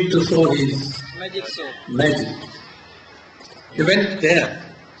invited him to show his magic. He went there.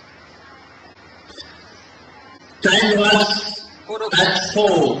 Time was at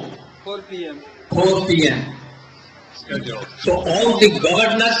 4 p.m. So all the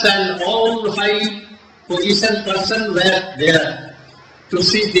governors and all high position persons were there to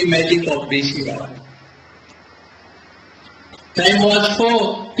see the magic of B.C. Roy. Time was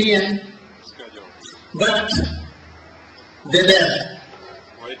 4 p.m. But they were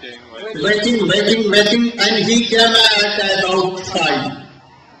waiting, and he came at about 5.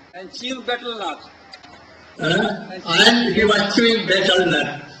 And chew betel nut. And he was chewing betel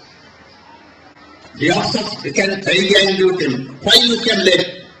nut. The officers began praying and him. Why you came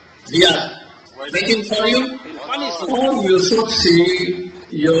late? We are waiting for you. Oh, you should see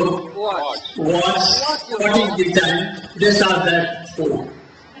your watch. What is the time? This or that.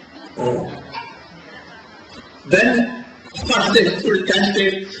 Oh. Then first they could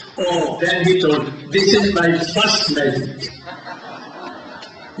canted. Oh, then he told, this is my first magic.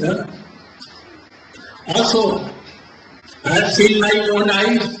 Yeah? Also, I have seen my own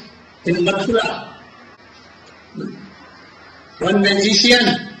eyes in Mathura. One magician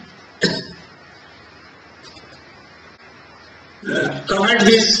covered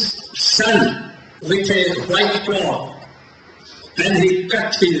his son with a white cloth and he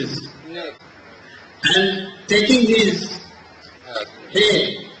cut his neck. And taking his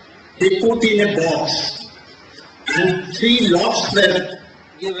head, he put in a box and 3 locks were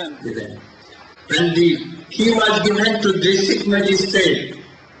given. And he was given to district magistrate.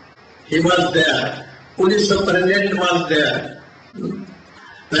 He was there. Police superintendent was there.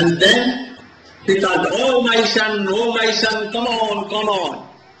 And then he thought, oh my son, come on.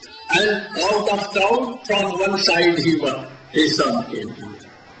 And out of town, from one side his son came.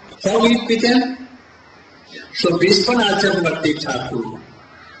 How it began? So Vishwanathan Bhakti Thakur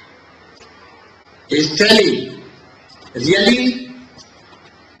is telling, really,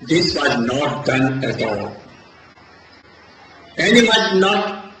 this was not done at all. Anyone was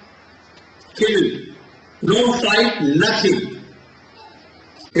not killed, no fight, nothing.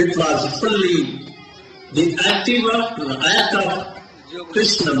 It was fully the act of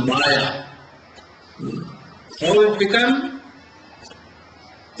Krishna Maya. how it became?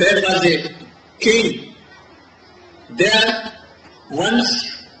 There was a king. There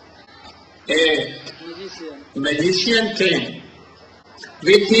once a magician came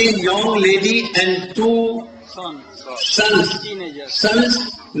with his young lady and two sons, teenagers.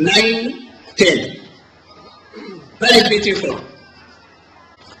 sons 9, 10. Very beautiful.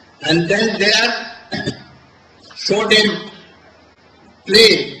 And then there showed him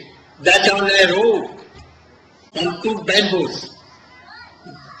play that on a rope on two bamboos.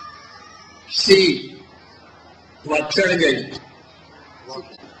 See what chad gayi.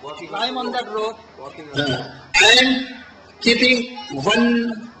 Climb on that rope. And keeping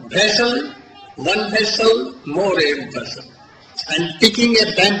one vessel more a vessel, and picking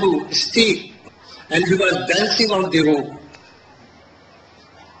a bamboo stick, and he was dancing on the rope.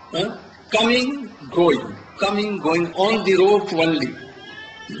 Coming, going on the rope only.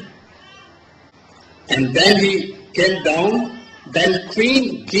 And then he came down, then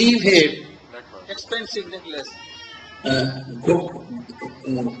Queen gave him Expensive necklace.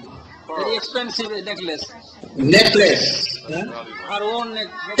 very expensive necklace. Necklace Her own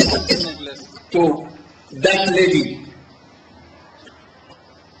expensive necklace. to that lady.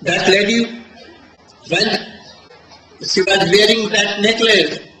 That lady, when she was wearing that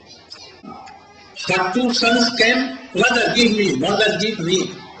necklace, her two sons came, mother give me, mother give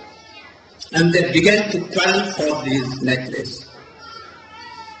me. And they began to quarrel for this necklace.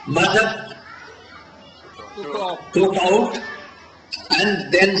 Mother took out,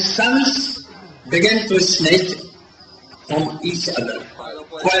 and then sons began to snatch from each other,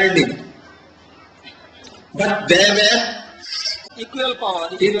 quarreling. But there were Equal power.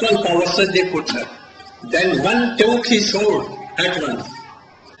 equal power, so they could not. Then one took his sword at once,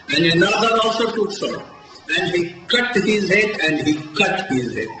 and another also took sword, and he cut his head and he cut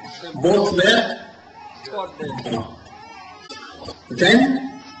his head. Both were. Spot there.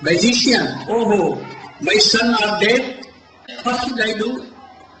 Then magician, oh, my son are dead. What should I do?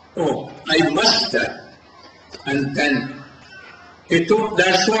 Oh, I must die. And then he took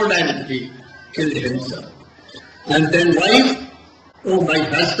that sword and he killed himself. And then wife, oh, my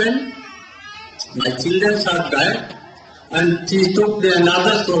husband, my children are died. And he took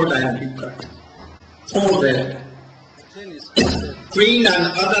another sword and he cut. Four were. Then it's spot there. Queen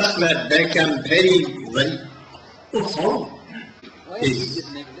and others were become very, oh, how? Why is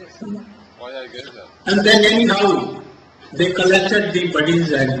this necklace? And then anyhow, they collected the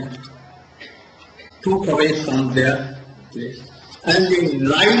bodies and took away from their place. And in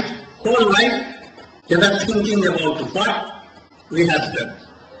life, whole life, they were thinking about what we have done.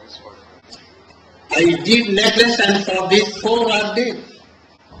 I did necklace and for this 4 are dead.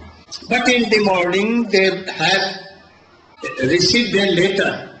 But in the morning, they have received a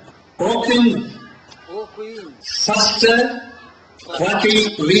letter. O King, Oh Queen. first what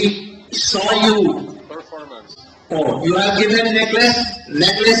we saw you. Performance. Oh, you have given necklace.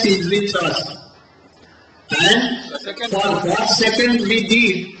 Necklace is with us. And Second. for what second we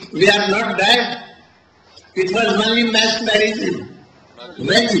did, we are not dead. It was only mesmerism,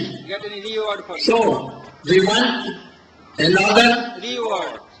 magic. Get any reward for it. So we want another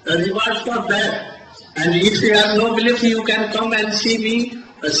Reward. reward for that. And if you have no belief, you can come and see me,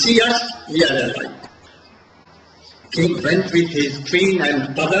 see us. We are alive. King went with his queen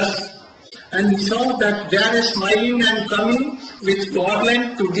and others, and he saw that they are smiling and coming with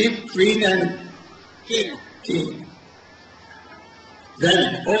garland to give queen and king.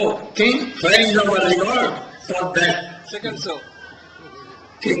 Then, oh, king, where is our reward for that? Second so.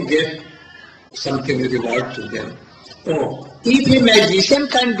 King gave something reward to them. Oh, if a magician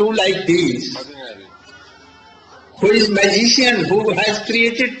can do like this, who is magician, who has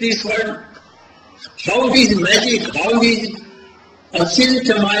created this world, how is magic, how is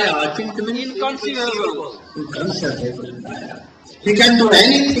Achintya Maya, Achintya means Inconceivable. inconceivable Maya. He can do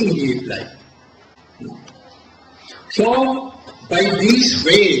anything he like. So, by this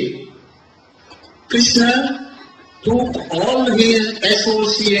way, Krishna took all his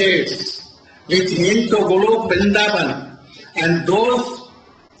associates with him to Golok Vrindavan, and those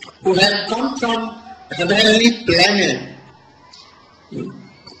who had come from heavenly planet,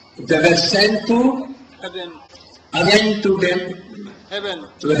 they were sent to Heaven. again to them Heaven.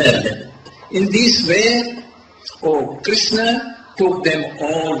 to heaven. In this way, oh, Krishna took them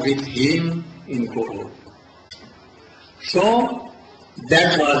all with him in Golok. So,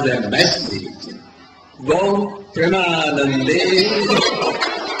 that was the message. Go Premanande.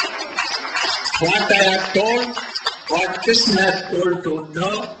 What I have told, what Krishna has told to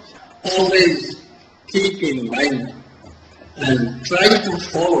Uddhav, always keep in mind and try to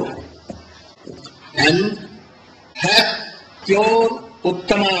follow. And have pure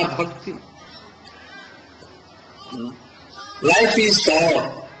Uttama Bhakti. Life is short.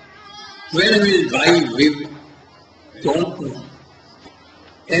 When will die, we don't know.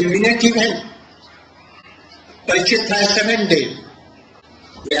 A minute even. Parikshit has 7 days.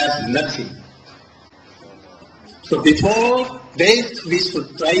 We have nothing. So before death, we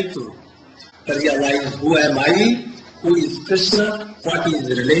should try to realize who am I, who is Krishna, what is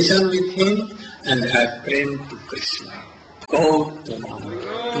the relation with him, and have prayed to Krishna. Go to now.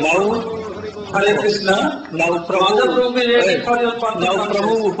 Hare Krishna. Now Prabhu. Now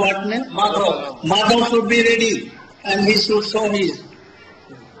Prabhu, what name? Madhav. Madhav should be ready, and he should show his.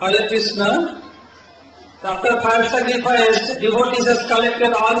 Hare Krishna. After fire sacrifice, devotees has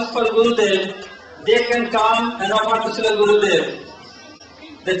collected alms for Gurudev. They can come and offer to Srila Gurudev.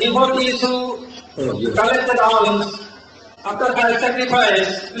 The devotees who collected alms after fire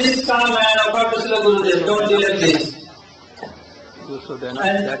sacrifice, please come and offer to Srila Gurudev. Don't delay, please. So then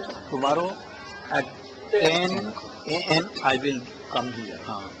that tomorrow at 10 a.m. I will come here.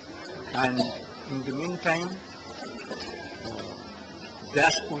 And in the meantime,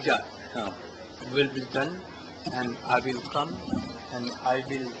 Das Puja will be done, and I will come and I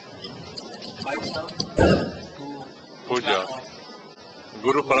will myself to Puja.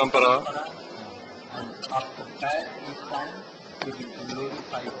 Guru Parampara. And after that we come, we will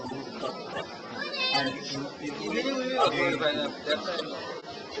glorify Guru Bhakti. And in the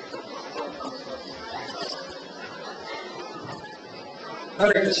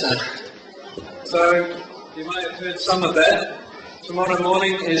Hare Krishna. So, you may have heard some of that. Tomorrow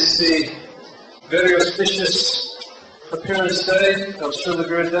morning is the very auspicious appearance day of Srila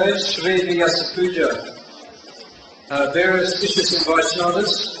Gurudev, Shri Vyasa Puja. Very auspicious in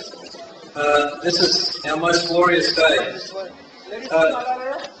Vaishnavas. This is our most glorious day.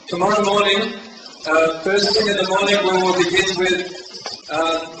 Tomorrow morning, first thing in the morning, we will begin with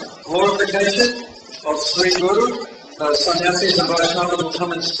glorification of Sri Guru. Sannyasis and Vaishnavas will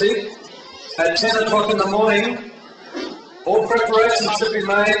come and speak. At 10 o'clock in the morning, all preparations should be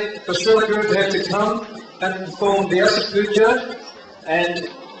made for Srila Gurudev to come and perform Vyasa Puja and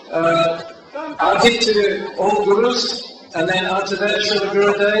Arti to all Gurus, and then after that Srila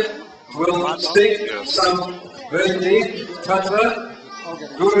Gurudev will speak some very deep tattva,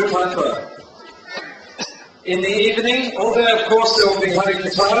 Guru tattva. In the evening, although of course there will be Hari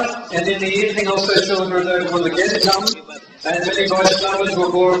Katha, and in the evening also Srila Gurudev will again come, and many Vaishnavas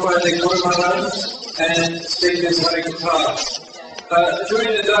will glorify the Guru Maharaja and speak this Hari Katha.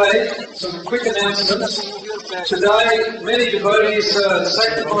 During the day, some quick announcements. Today, many devotees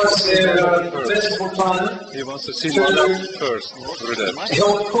sacrifice their festival time He wants to see Madhav first. Gurudev.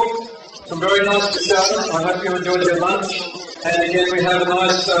 help cook some very nice prasad. I hope you enjoyed your lunch. And again, we have a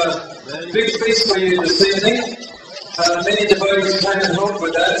nice big feast for you this evening. Many devotees came and helped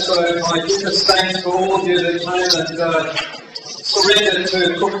with that, so my deepest thanks for all of you that came and surrendered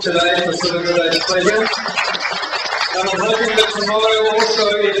to cook today for Srila Gurudev's pleasure. And I'm hoping that tomorrow also,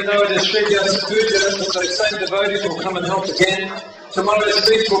 even though it is Sri Vyasa Puja, that those same devotees will come and help again. Tomorrow's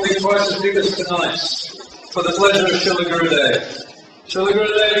feast will be twice as big as tonight's, for the pleasure of Srila Gurudev. Srila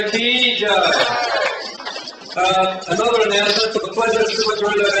Gurudev Ki Jai. Another announcement, for the pleasure of Srila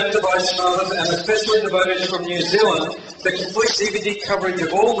Gurudev and the Vaishnavas, and especially devotees from New Zealand, the complete DVD coverage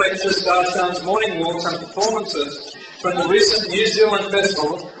of all lectures, darshans, morning walks and performances from the recent New Zealand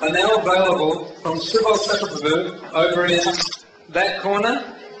Festival are now available from Srival Sakraprabhu over in that corner.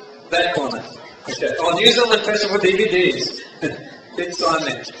 Okay. Oh, New Zealand Festival DVDs. Big sign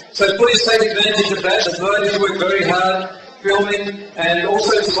there. So please take advantage of that. The devotees work very hard filming, and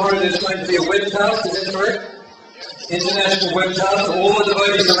also tomorrow there's going to be a webcast, is that correct? International webcast for all the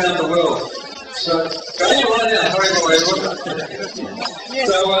devotees around the world. So, going right now, hurry away,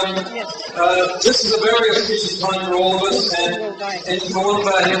 So, this is a very auspicious time for all of us, and in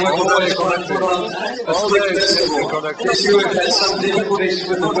Moomba here we're always going to put on a strict festival. This year we've had some difficulties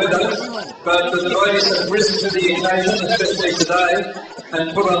with the weather, but the devotees have risen to the occasion, especially today,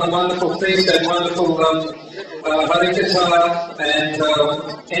 and put on a wonderful feast and wonderful Hari Katha and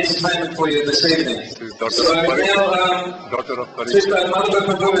entertainment for you this evening. So now, Sister Madhava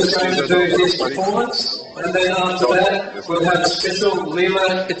Prabhu is going to do his performance, and then after that we'll have a special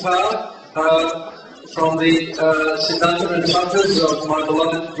Leela Katha from the Siddhanta and Tattvas of my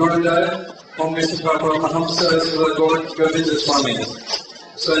beloved Gurudev, Om Vishnu Mahamsa Srila Govinda Swami.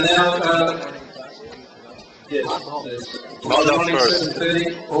 So now, yes, morning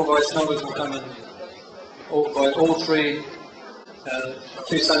 7:30, all Vaishnavas will come in. All three,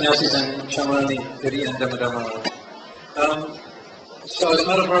 two sannyasis and Chamarani, Giri and Damadama. So is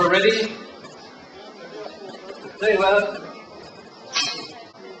Madhava ready? Very well.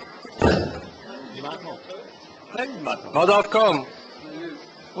 Madhav, come.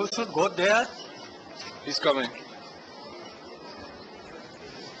 Who should go there? He's coming.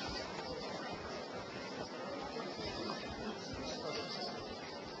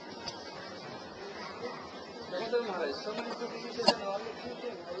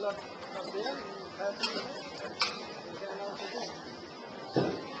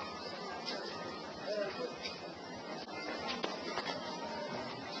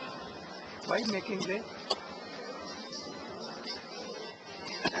 Why making this?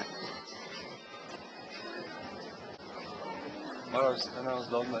 Maharaj, announce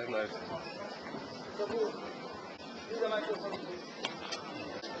Lord my life.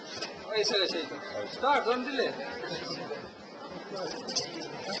 Start, don't delay.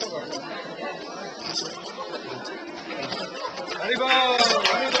 Haribol,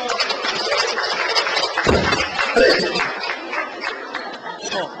 Haribol.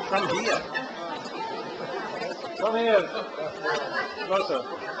 Oh, from here. Come here. Closer.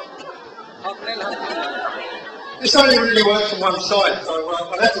 This only really works from one side, so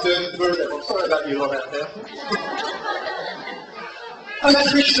I'll have to do it for a I'm sorry about you lot out there. Oh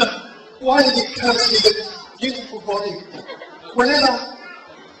Krishna, why did you curse me with beautiful body? Whenever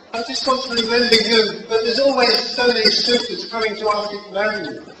I just want to remember you, but there's always so many suitors coming to ask you to marry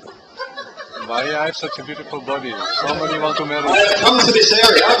me. Why I have such a beautiful body? So many want to marry. I have come to this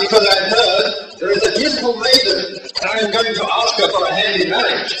area because I heard there is a beautiful maiden and I am going to ask her for a hand in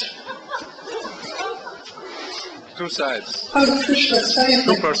marriage. Two sides. Oh Krishna, save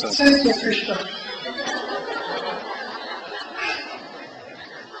me. 2 persons. Save me, Krishna.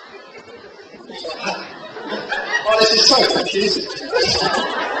 Oh, this is so confusing.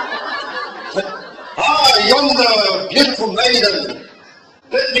 Yonder beautiful maiden,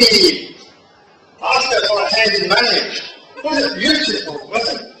 let me ask her for a hand in marriage. Was it beautiful,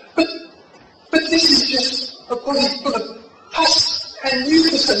 wasn't it? But this is just a body full of pus and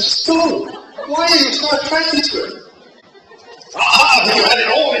mucus and stool. Why are you so attracted to it? Aha, but you had it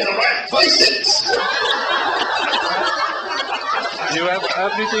all in the right places. You have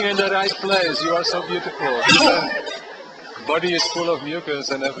everything in the right place. You are so beautiful. Body is full of mucus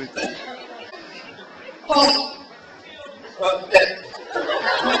and everything. Oh, but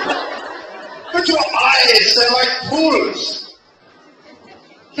your eyes, they're like pools.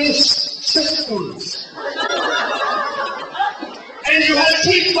 Yes, cesspools. And you have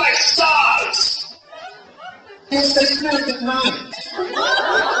teeth like stars. Yes, they crack at night.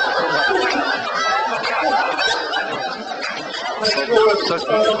 Such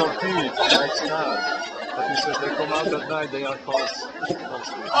beautiful teeth, like stars. But he says they come out at night, they are false.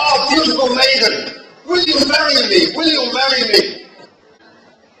 Oh, beautiful maiden, will you marry me? Will you marry me?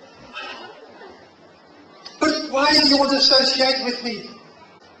 But why do you want to associate with me?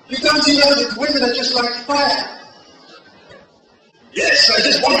 You don't know that women are just like fire. Yes, I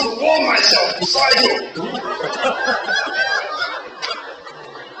just want to warm myself beside you.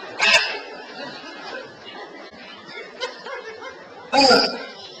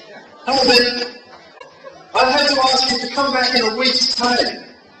 Then I'll have to ask you to come back in a week's time.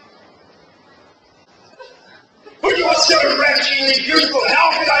 But you are so ravishingly beautiful,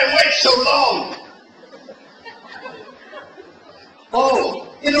 how could I wait so long? Oh,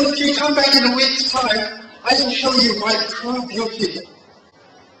 if you come back in a week's time, I will show you my true beauty.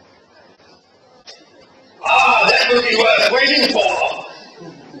 Ah, that will be worth waiting for.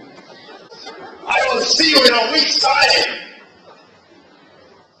 I will see you in a week's time.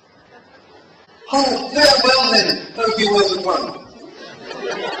 Oh, farewell then, O bewildered one.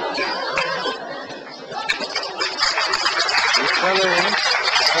 Tell him,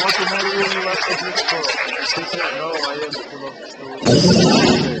 I want to marry you, you are so beautiful. He said, no, I am full of stories.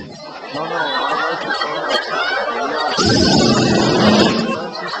 No, I like you so much.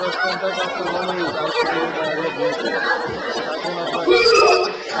 And she says, come back after 1 week, I should be married beauty.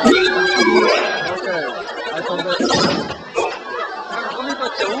 Okay, I come back.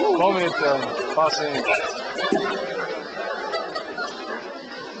 Vomit, passing.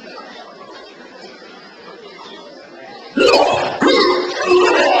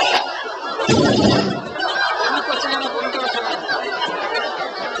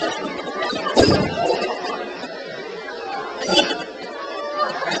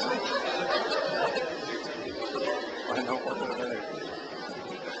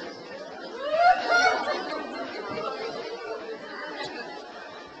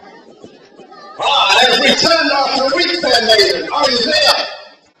 I have returned after a week, fair maiden. Are you there?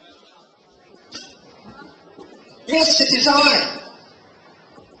 Yes, it is I.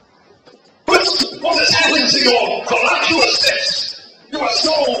 But What has happened to your voluptuousness? You are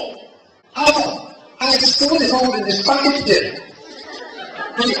so... Oh, I have stored it all in this bucket here.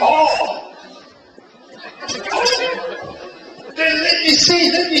 Oh! Then let me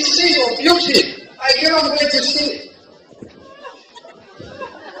see your beauty. I cannot wait to see it.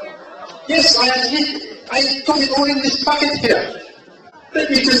 Yes, I put it all in this bucket here. Let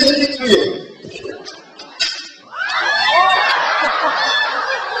me present it to you.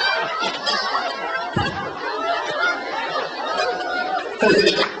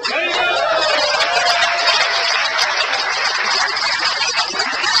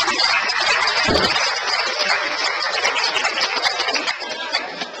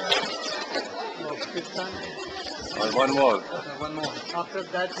 One more. One more. After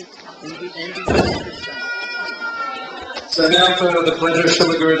that, it will be ending this time. So now for the pleasure of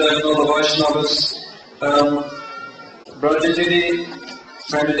Srila Gurudev and all the Vaishnavas, Brajadidi,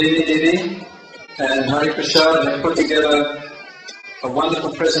 Pranadini Didi, and Hari Prasad have put together a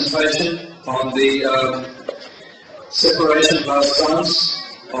wonderful presentation on the separation pastimes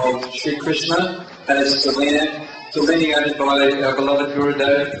of Sri Krishna as delineated by our beloved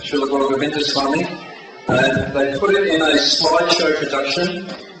Gurudev, Srila Bhaktivedanta Swami. And they put it in a slideshow production,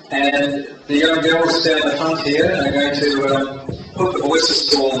 and the young girls down the front here are going to put the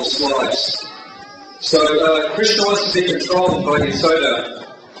voices to all the slides. So Krishna wants to be controlled by Yasoda.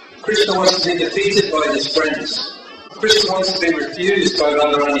 Krishna wants to be defeated by his friends. Krishna wants to be refused by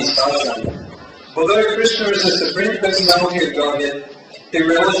Radharani's husband. Although Krishna is the supreme personality of Godhead, he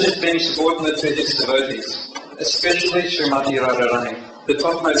relishes being subordinate to his devotees, especially Srimati Radharani, the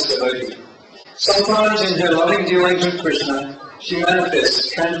topmost devotee. Sometimes in her loving dealings with Krishna, she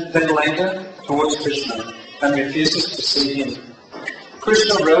manifests transcendental anger towards Krishna and refuses to see him.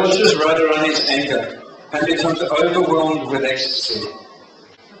 Krishna relishes Radharani's anger and becomes overwhelmed with ecstasy.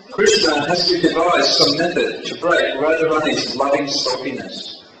 Krishna has to devise some method to break Radharani's loving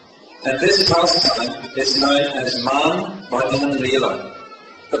sulkiness. And this pastime is known as Man Bhajan Leela,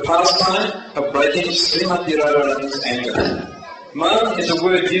 the pastime of breaking Srimati Radharani's anger. Man is a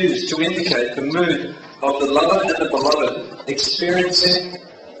word used to indicate the mood of the lover and the beloved experiencing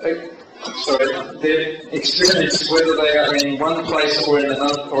their experience, whether they are in one place or in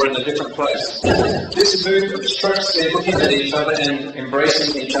another or in a different place. This mood obstructs their looking at each other and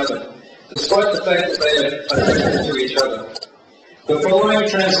embracing each other, despite the fact that they are attracted to each other. The following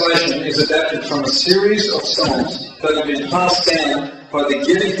translation is adapted from a series of songs that have been passed down by the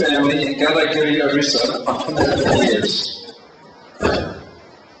Giri family in Gadagiri, Orissa for hundreds of years.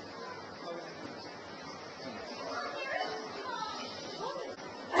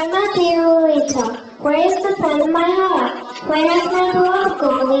 I'm a dear Lolita. Where is the friend of my heart? When has my beloved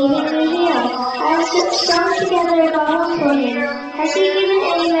gone, leaving me here? I have strung together a bottle for him. Has he given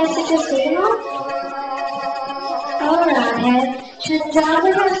any message or signal? Oh, Radha, should Java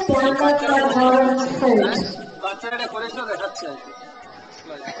have done that for Bhavan's fruit?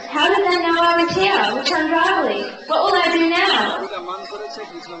 How did they know I was here? Which unraveling? What will I do now?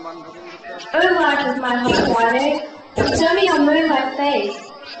 Oh, light of my hot Friday, show me your moonlight face.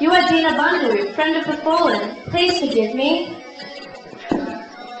 You are Dina Bandhu, friend of the fallen. Please forgive me.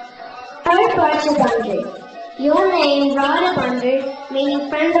 Oh, Raja Bandhu, your name, Radha Bandhu, meaning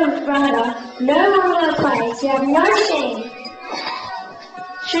friend of Radha, no longer applies. You have no shame.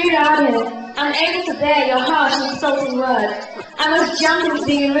 Sri Radha, unable to bear your harsh and insulting words, I must jump into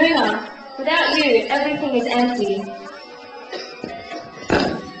the arena. Without you, everything is empty.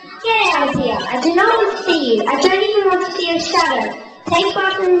 Get out of here. I do not want to see you. I don't even want to see your shadow. Take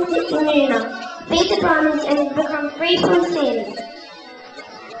back from the arena, beat the Brahmins, and become free from sin.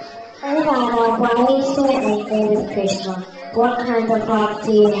 Oh Radha, why are you so angry with Krishna? What kind of heart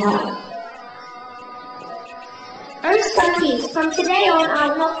do you have? Oh Sakis, from today on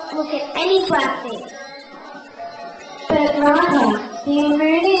I'll not look at any black thing. But Radha, the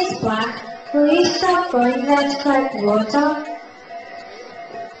arena is black. Will you stop going there to collect water?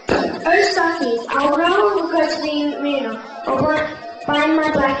 Oh Sakis, I'll run or go to the arena, or bind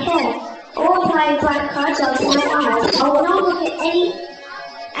my black hair, or apply black kajal to my eyes. I will not look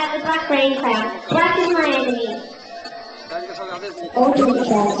at the black rain cloud. Black is my enemy. Oh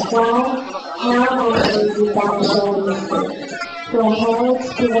princess, why? How angry do thou show me? Your hair looks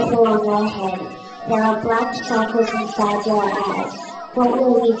beautiful on your head. There are black circles inside your eyes. What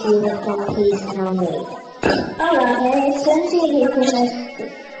will we do with them? Please tell me. Oh Radha, it's good to hear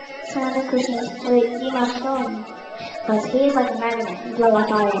Krishna's sweet, you must go on. Because he is like a magnet, you're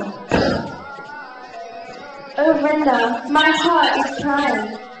like I am. Oh Vrinda, my heart is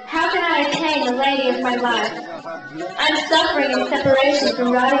crying. How can I attain the lady of my life? I'm suffering in separation from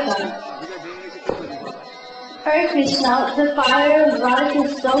Radhika. Hare Krishna, the fire of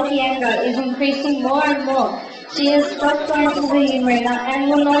Radhika's sulky anger is increasing more and more. She has stopped going to the arena and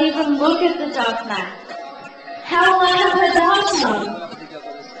will not even look at the dark man. How will I have her darshan?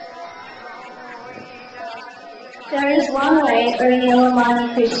 There is one way, O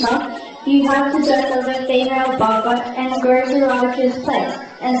Nilamani Krishna. You have to dress as a female Baba and go to Radhika's place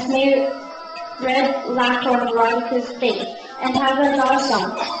and smear red lacquer on Radhika's feet and have her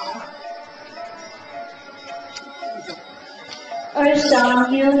darshan. Oh,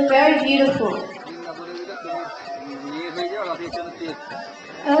 Shyam, you look very beautiful.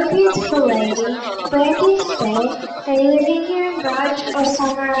 Oh, beautiful lady, where do you stay? Are you living here in Braj or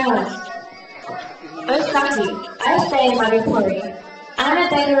somewhere else? Oh, Saki, I stay in Madhupuri. I'm a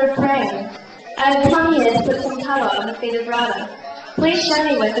beggar of praying. I've come here to put some colour on the feet of Radha. Please show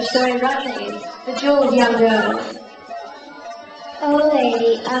me where the Shori Ratna is, the jewel of young girls. Oh,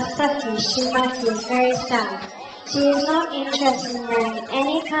 lady, our Saki, Shrimati, is very sad. She is not interested in wearing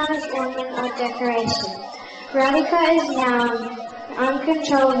any kind of ornament or decoration. Radhika is now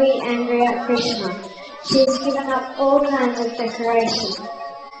uncontrollably angry at Krishna. She has given up all kinds of decoration.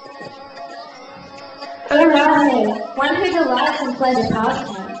 Oh Radhe, one who delights in pleasure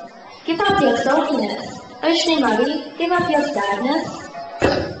pastimes, give up your sulkiness. Oh Srimati, give up your sadness.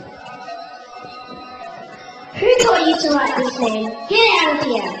 Who taught you to write this name? Get out of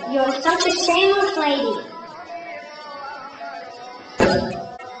here! You're such a shameless lady.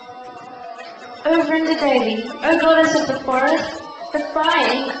 O Vrinda Devi, O goddess of the forest, the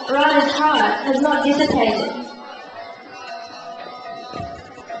fire in Radha's heart has not dissipated.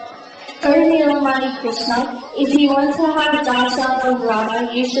 O Nilamani Krishna, if you want to have darshan of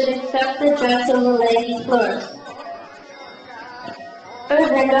Radha, you should accept the dress of a lady florist. O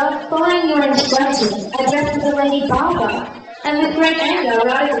Vrinda, following your instructions, I dressed as a lady Baba, and with great anger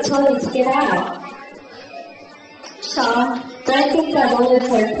Radha told me to get out. Shah, don't think that all is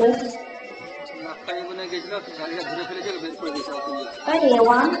hopeless. Oh dear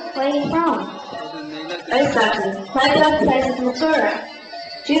one, where are you from? Oh Saki, my birthplace is Mathura.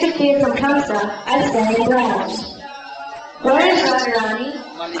 Due to fear from Kamsa, I stay in Raj. Where is Radharani?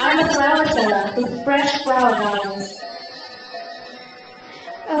 I'm a flower seller with fresh flower gardens.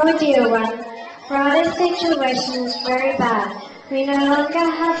 Oh dear one, Radha's situation is very bad. We no longer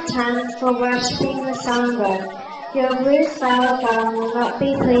have time for worshipping the sun god. Your blue flower garden will not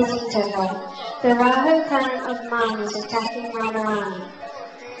be pleasing to her. The Rahu clan of mine is attacking Radharani.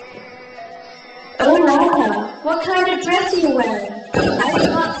 Oh Radha, what kind of dress are you wearing? I do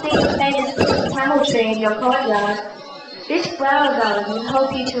not see the famous camel tree in your courtyard. This flower garden will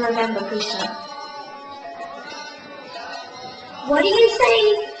help you to remember Krishna. What are you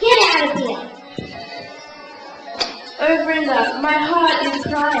saying? Get out of here! Oh Vrinda, my heart is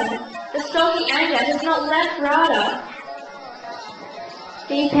crying. The sulky anger has not left Radha.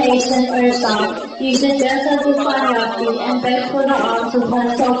 Be patient, O son. You should dress as a sannyasi and beg for the arms of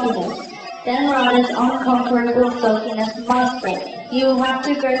her sulkiness. Then Radha's unconquerable sulkiness must break. You will have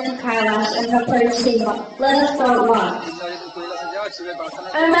to go to Kailash and approach Shiva. Let us go at once.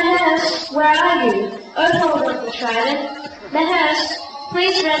 Oh Mahesh, where are you? Oh holder of the trident. Mahesh,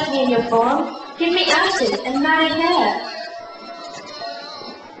 please dress me in your form. Give me ashes and matted hair.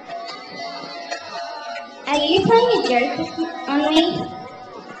 Are you playing a joke on me?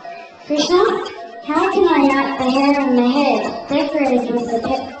 Krishna, how can I knot the hair on my head, decorated with the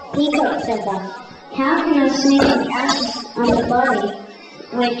peacock feather? How can I sneak the ashes on the body,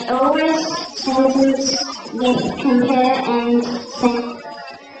 which always changes with compare and scent?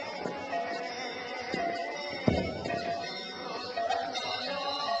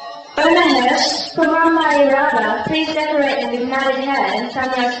 Oh Mahesh, for Mama Radha, please decorate me with matted hair and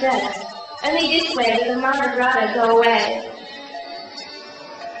sannyas dress. Only this way will the mind of Radha go away.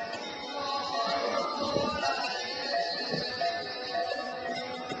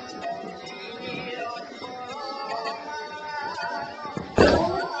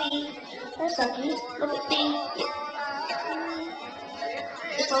 Oh Saki, look at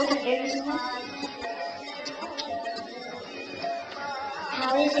the golden eggs in there.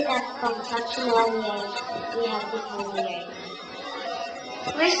 How is it that from such a young age we have become yogis?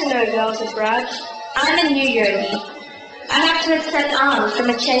 Listen, O girls of Braj, I'm a new yogi. I have to accept alms from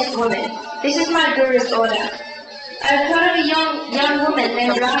a chaste woman. This is my guru's order. I've heard of a young woman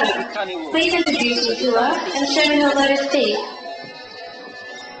named Radha. Please introduce me to her and show me her lotus feet.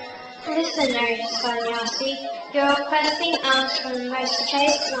 Listen, O sannyasi, you're requesting alms from the most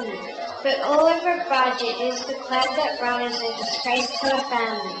chaste woman, but all over Braj it is declared that Radha is a disgrace to her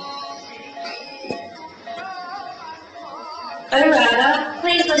family. Oh Radha,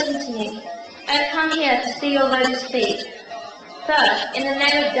 please listen to me. I have come here to see your lotus feet. First, in the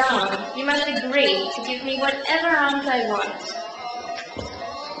name of Dharma, you must agree to give me whatever alms I want.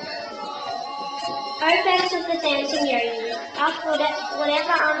 O best of the dancing yogis, ask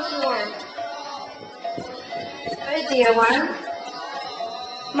whatever alms you want. Oh dear one,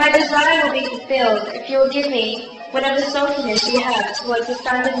 my desire will be fulfilled if you will give me whatever saltiness you have towards the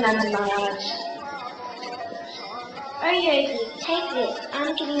son of Nanda Maharaj. O yogi, take this. I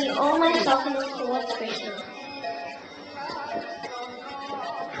am giving you all my saltiness towards Krishna.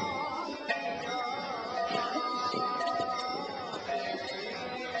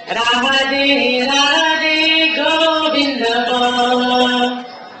 Radhe Radhe Govinda Baba,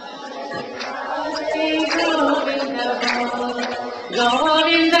 Radhe Govinda Baba,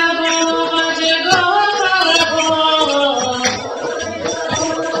 Govinda Baba Jai Gopala Baba,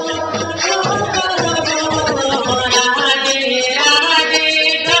 Radhe Radhe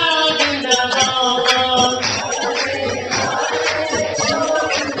Govinda Baba,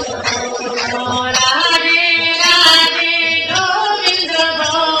 Radhe Radhe Govinda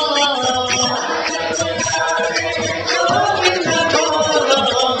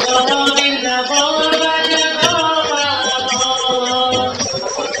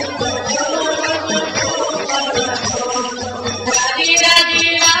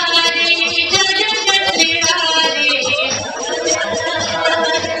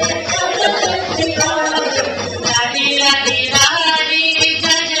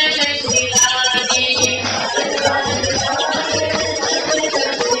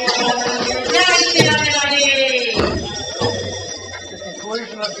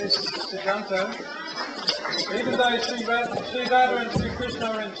Even though Sri Radha and Sri Krishna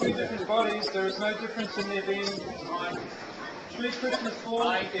are in two different bodies, there is no difference in their being one. Sri Krishna's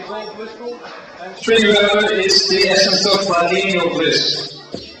form is all blissful, and Sri Radha is the essence of lineal bliss.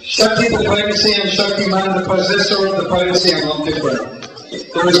 Shakti the potency and Shaktiman the possessor of the potency are not different.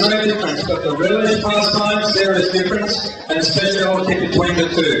 There is no difference, but the religious pastimes there is difference and speciality between the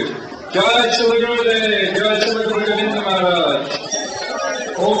two. Jai Shri Gurudev, Jai Shri Guru Govinda Maharaj.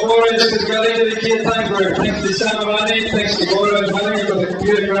 All glories to God to the Kirtan group. Thanks to Samarani, thanks to Gaurav Dhani for the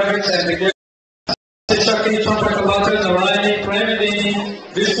computer graphics and the gift. Shakti, Champakalata, Narayani,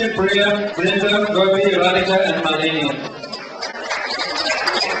 Premadini, Vishnu Priya, Vrinda, Gopi, Radhika and Malini.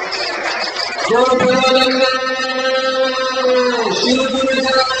 Gaurav Shila Guru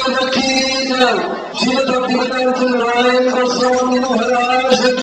Jai, Shila Bhaktivedanta, Narayan, Goswami, Maharaja.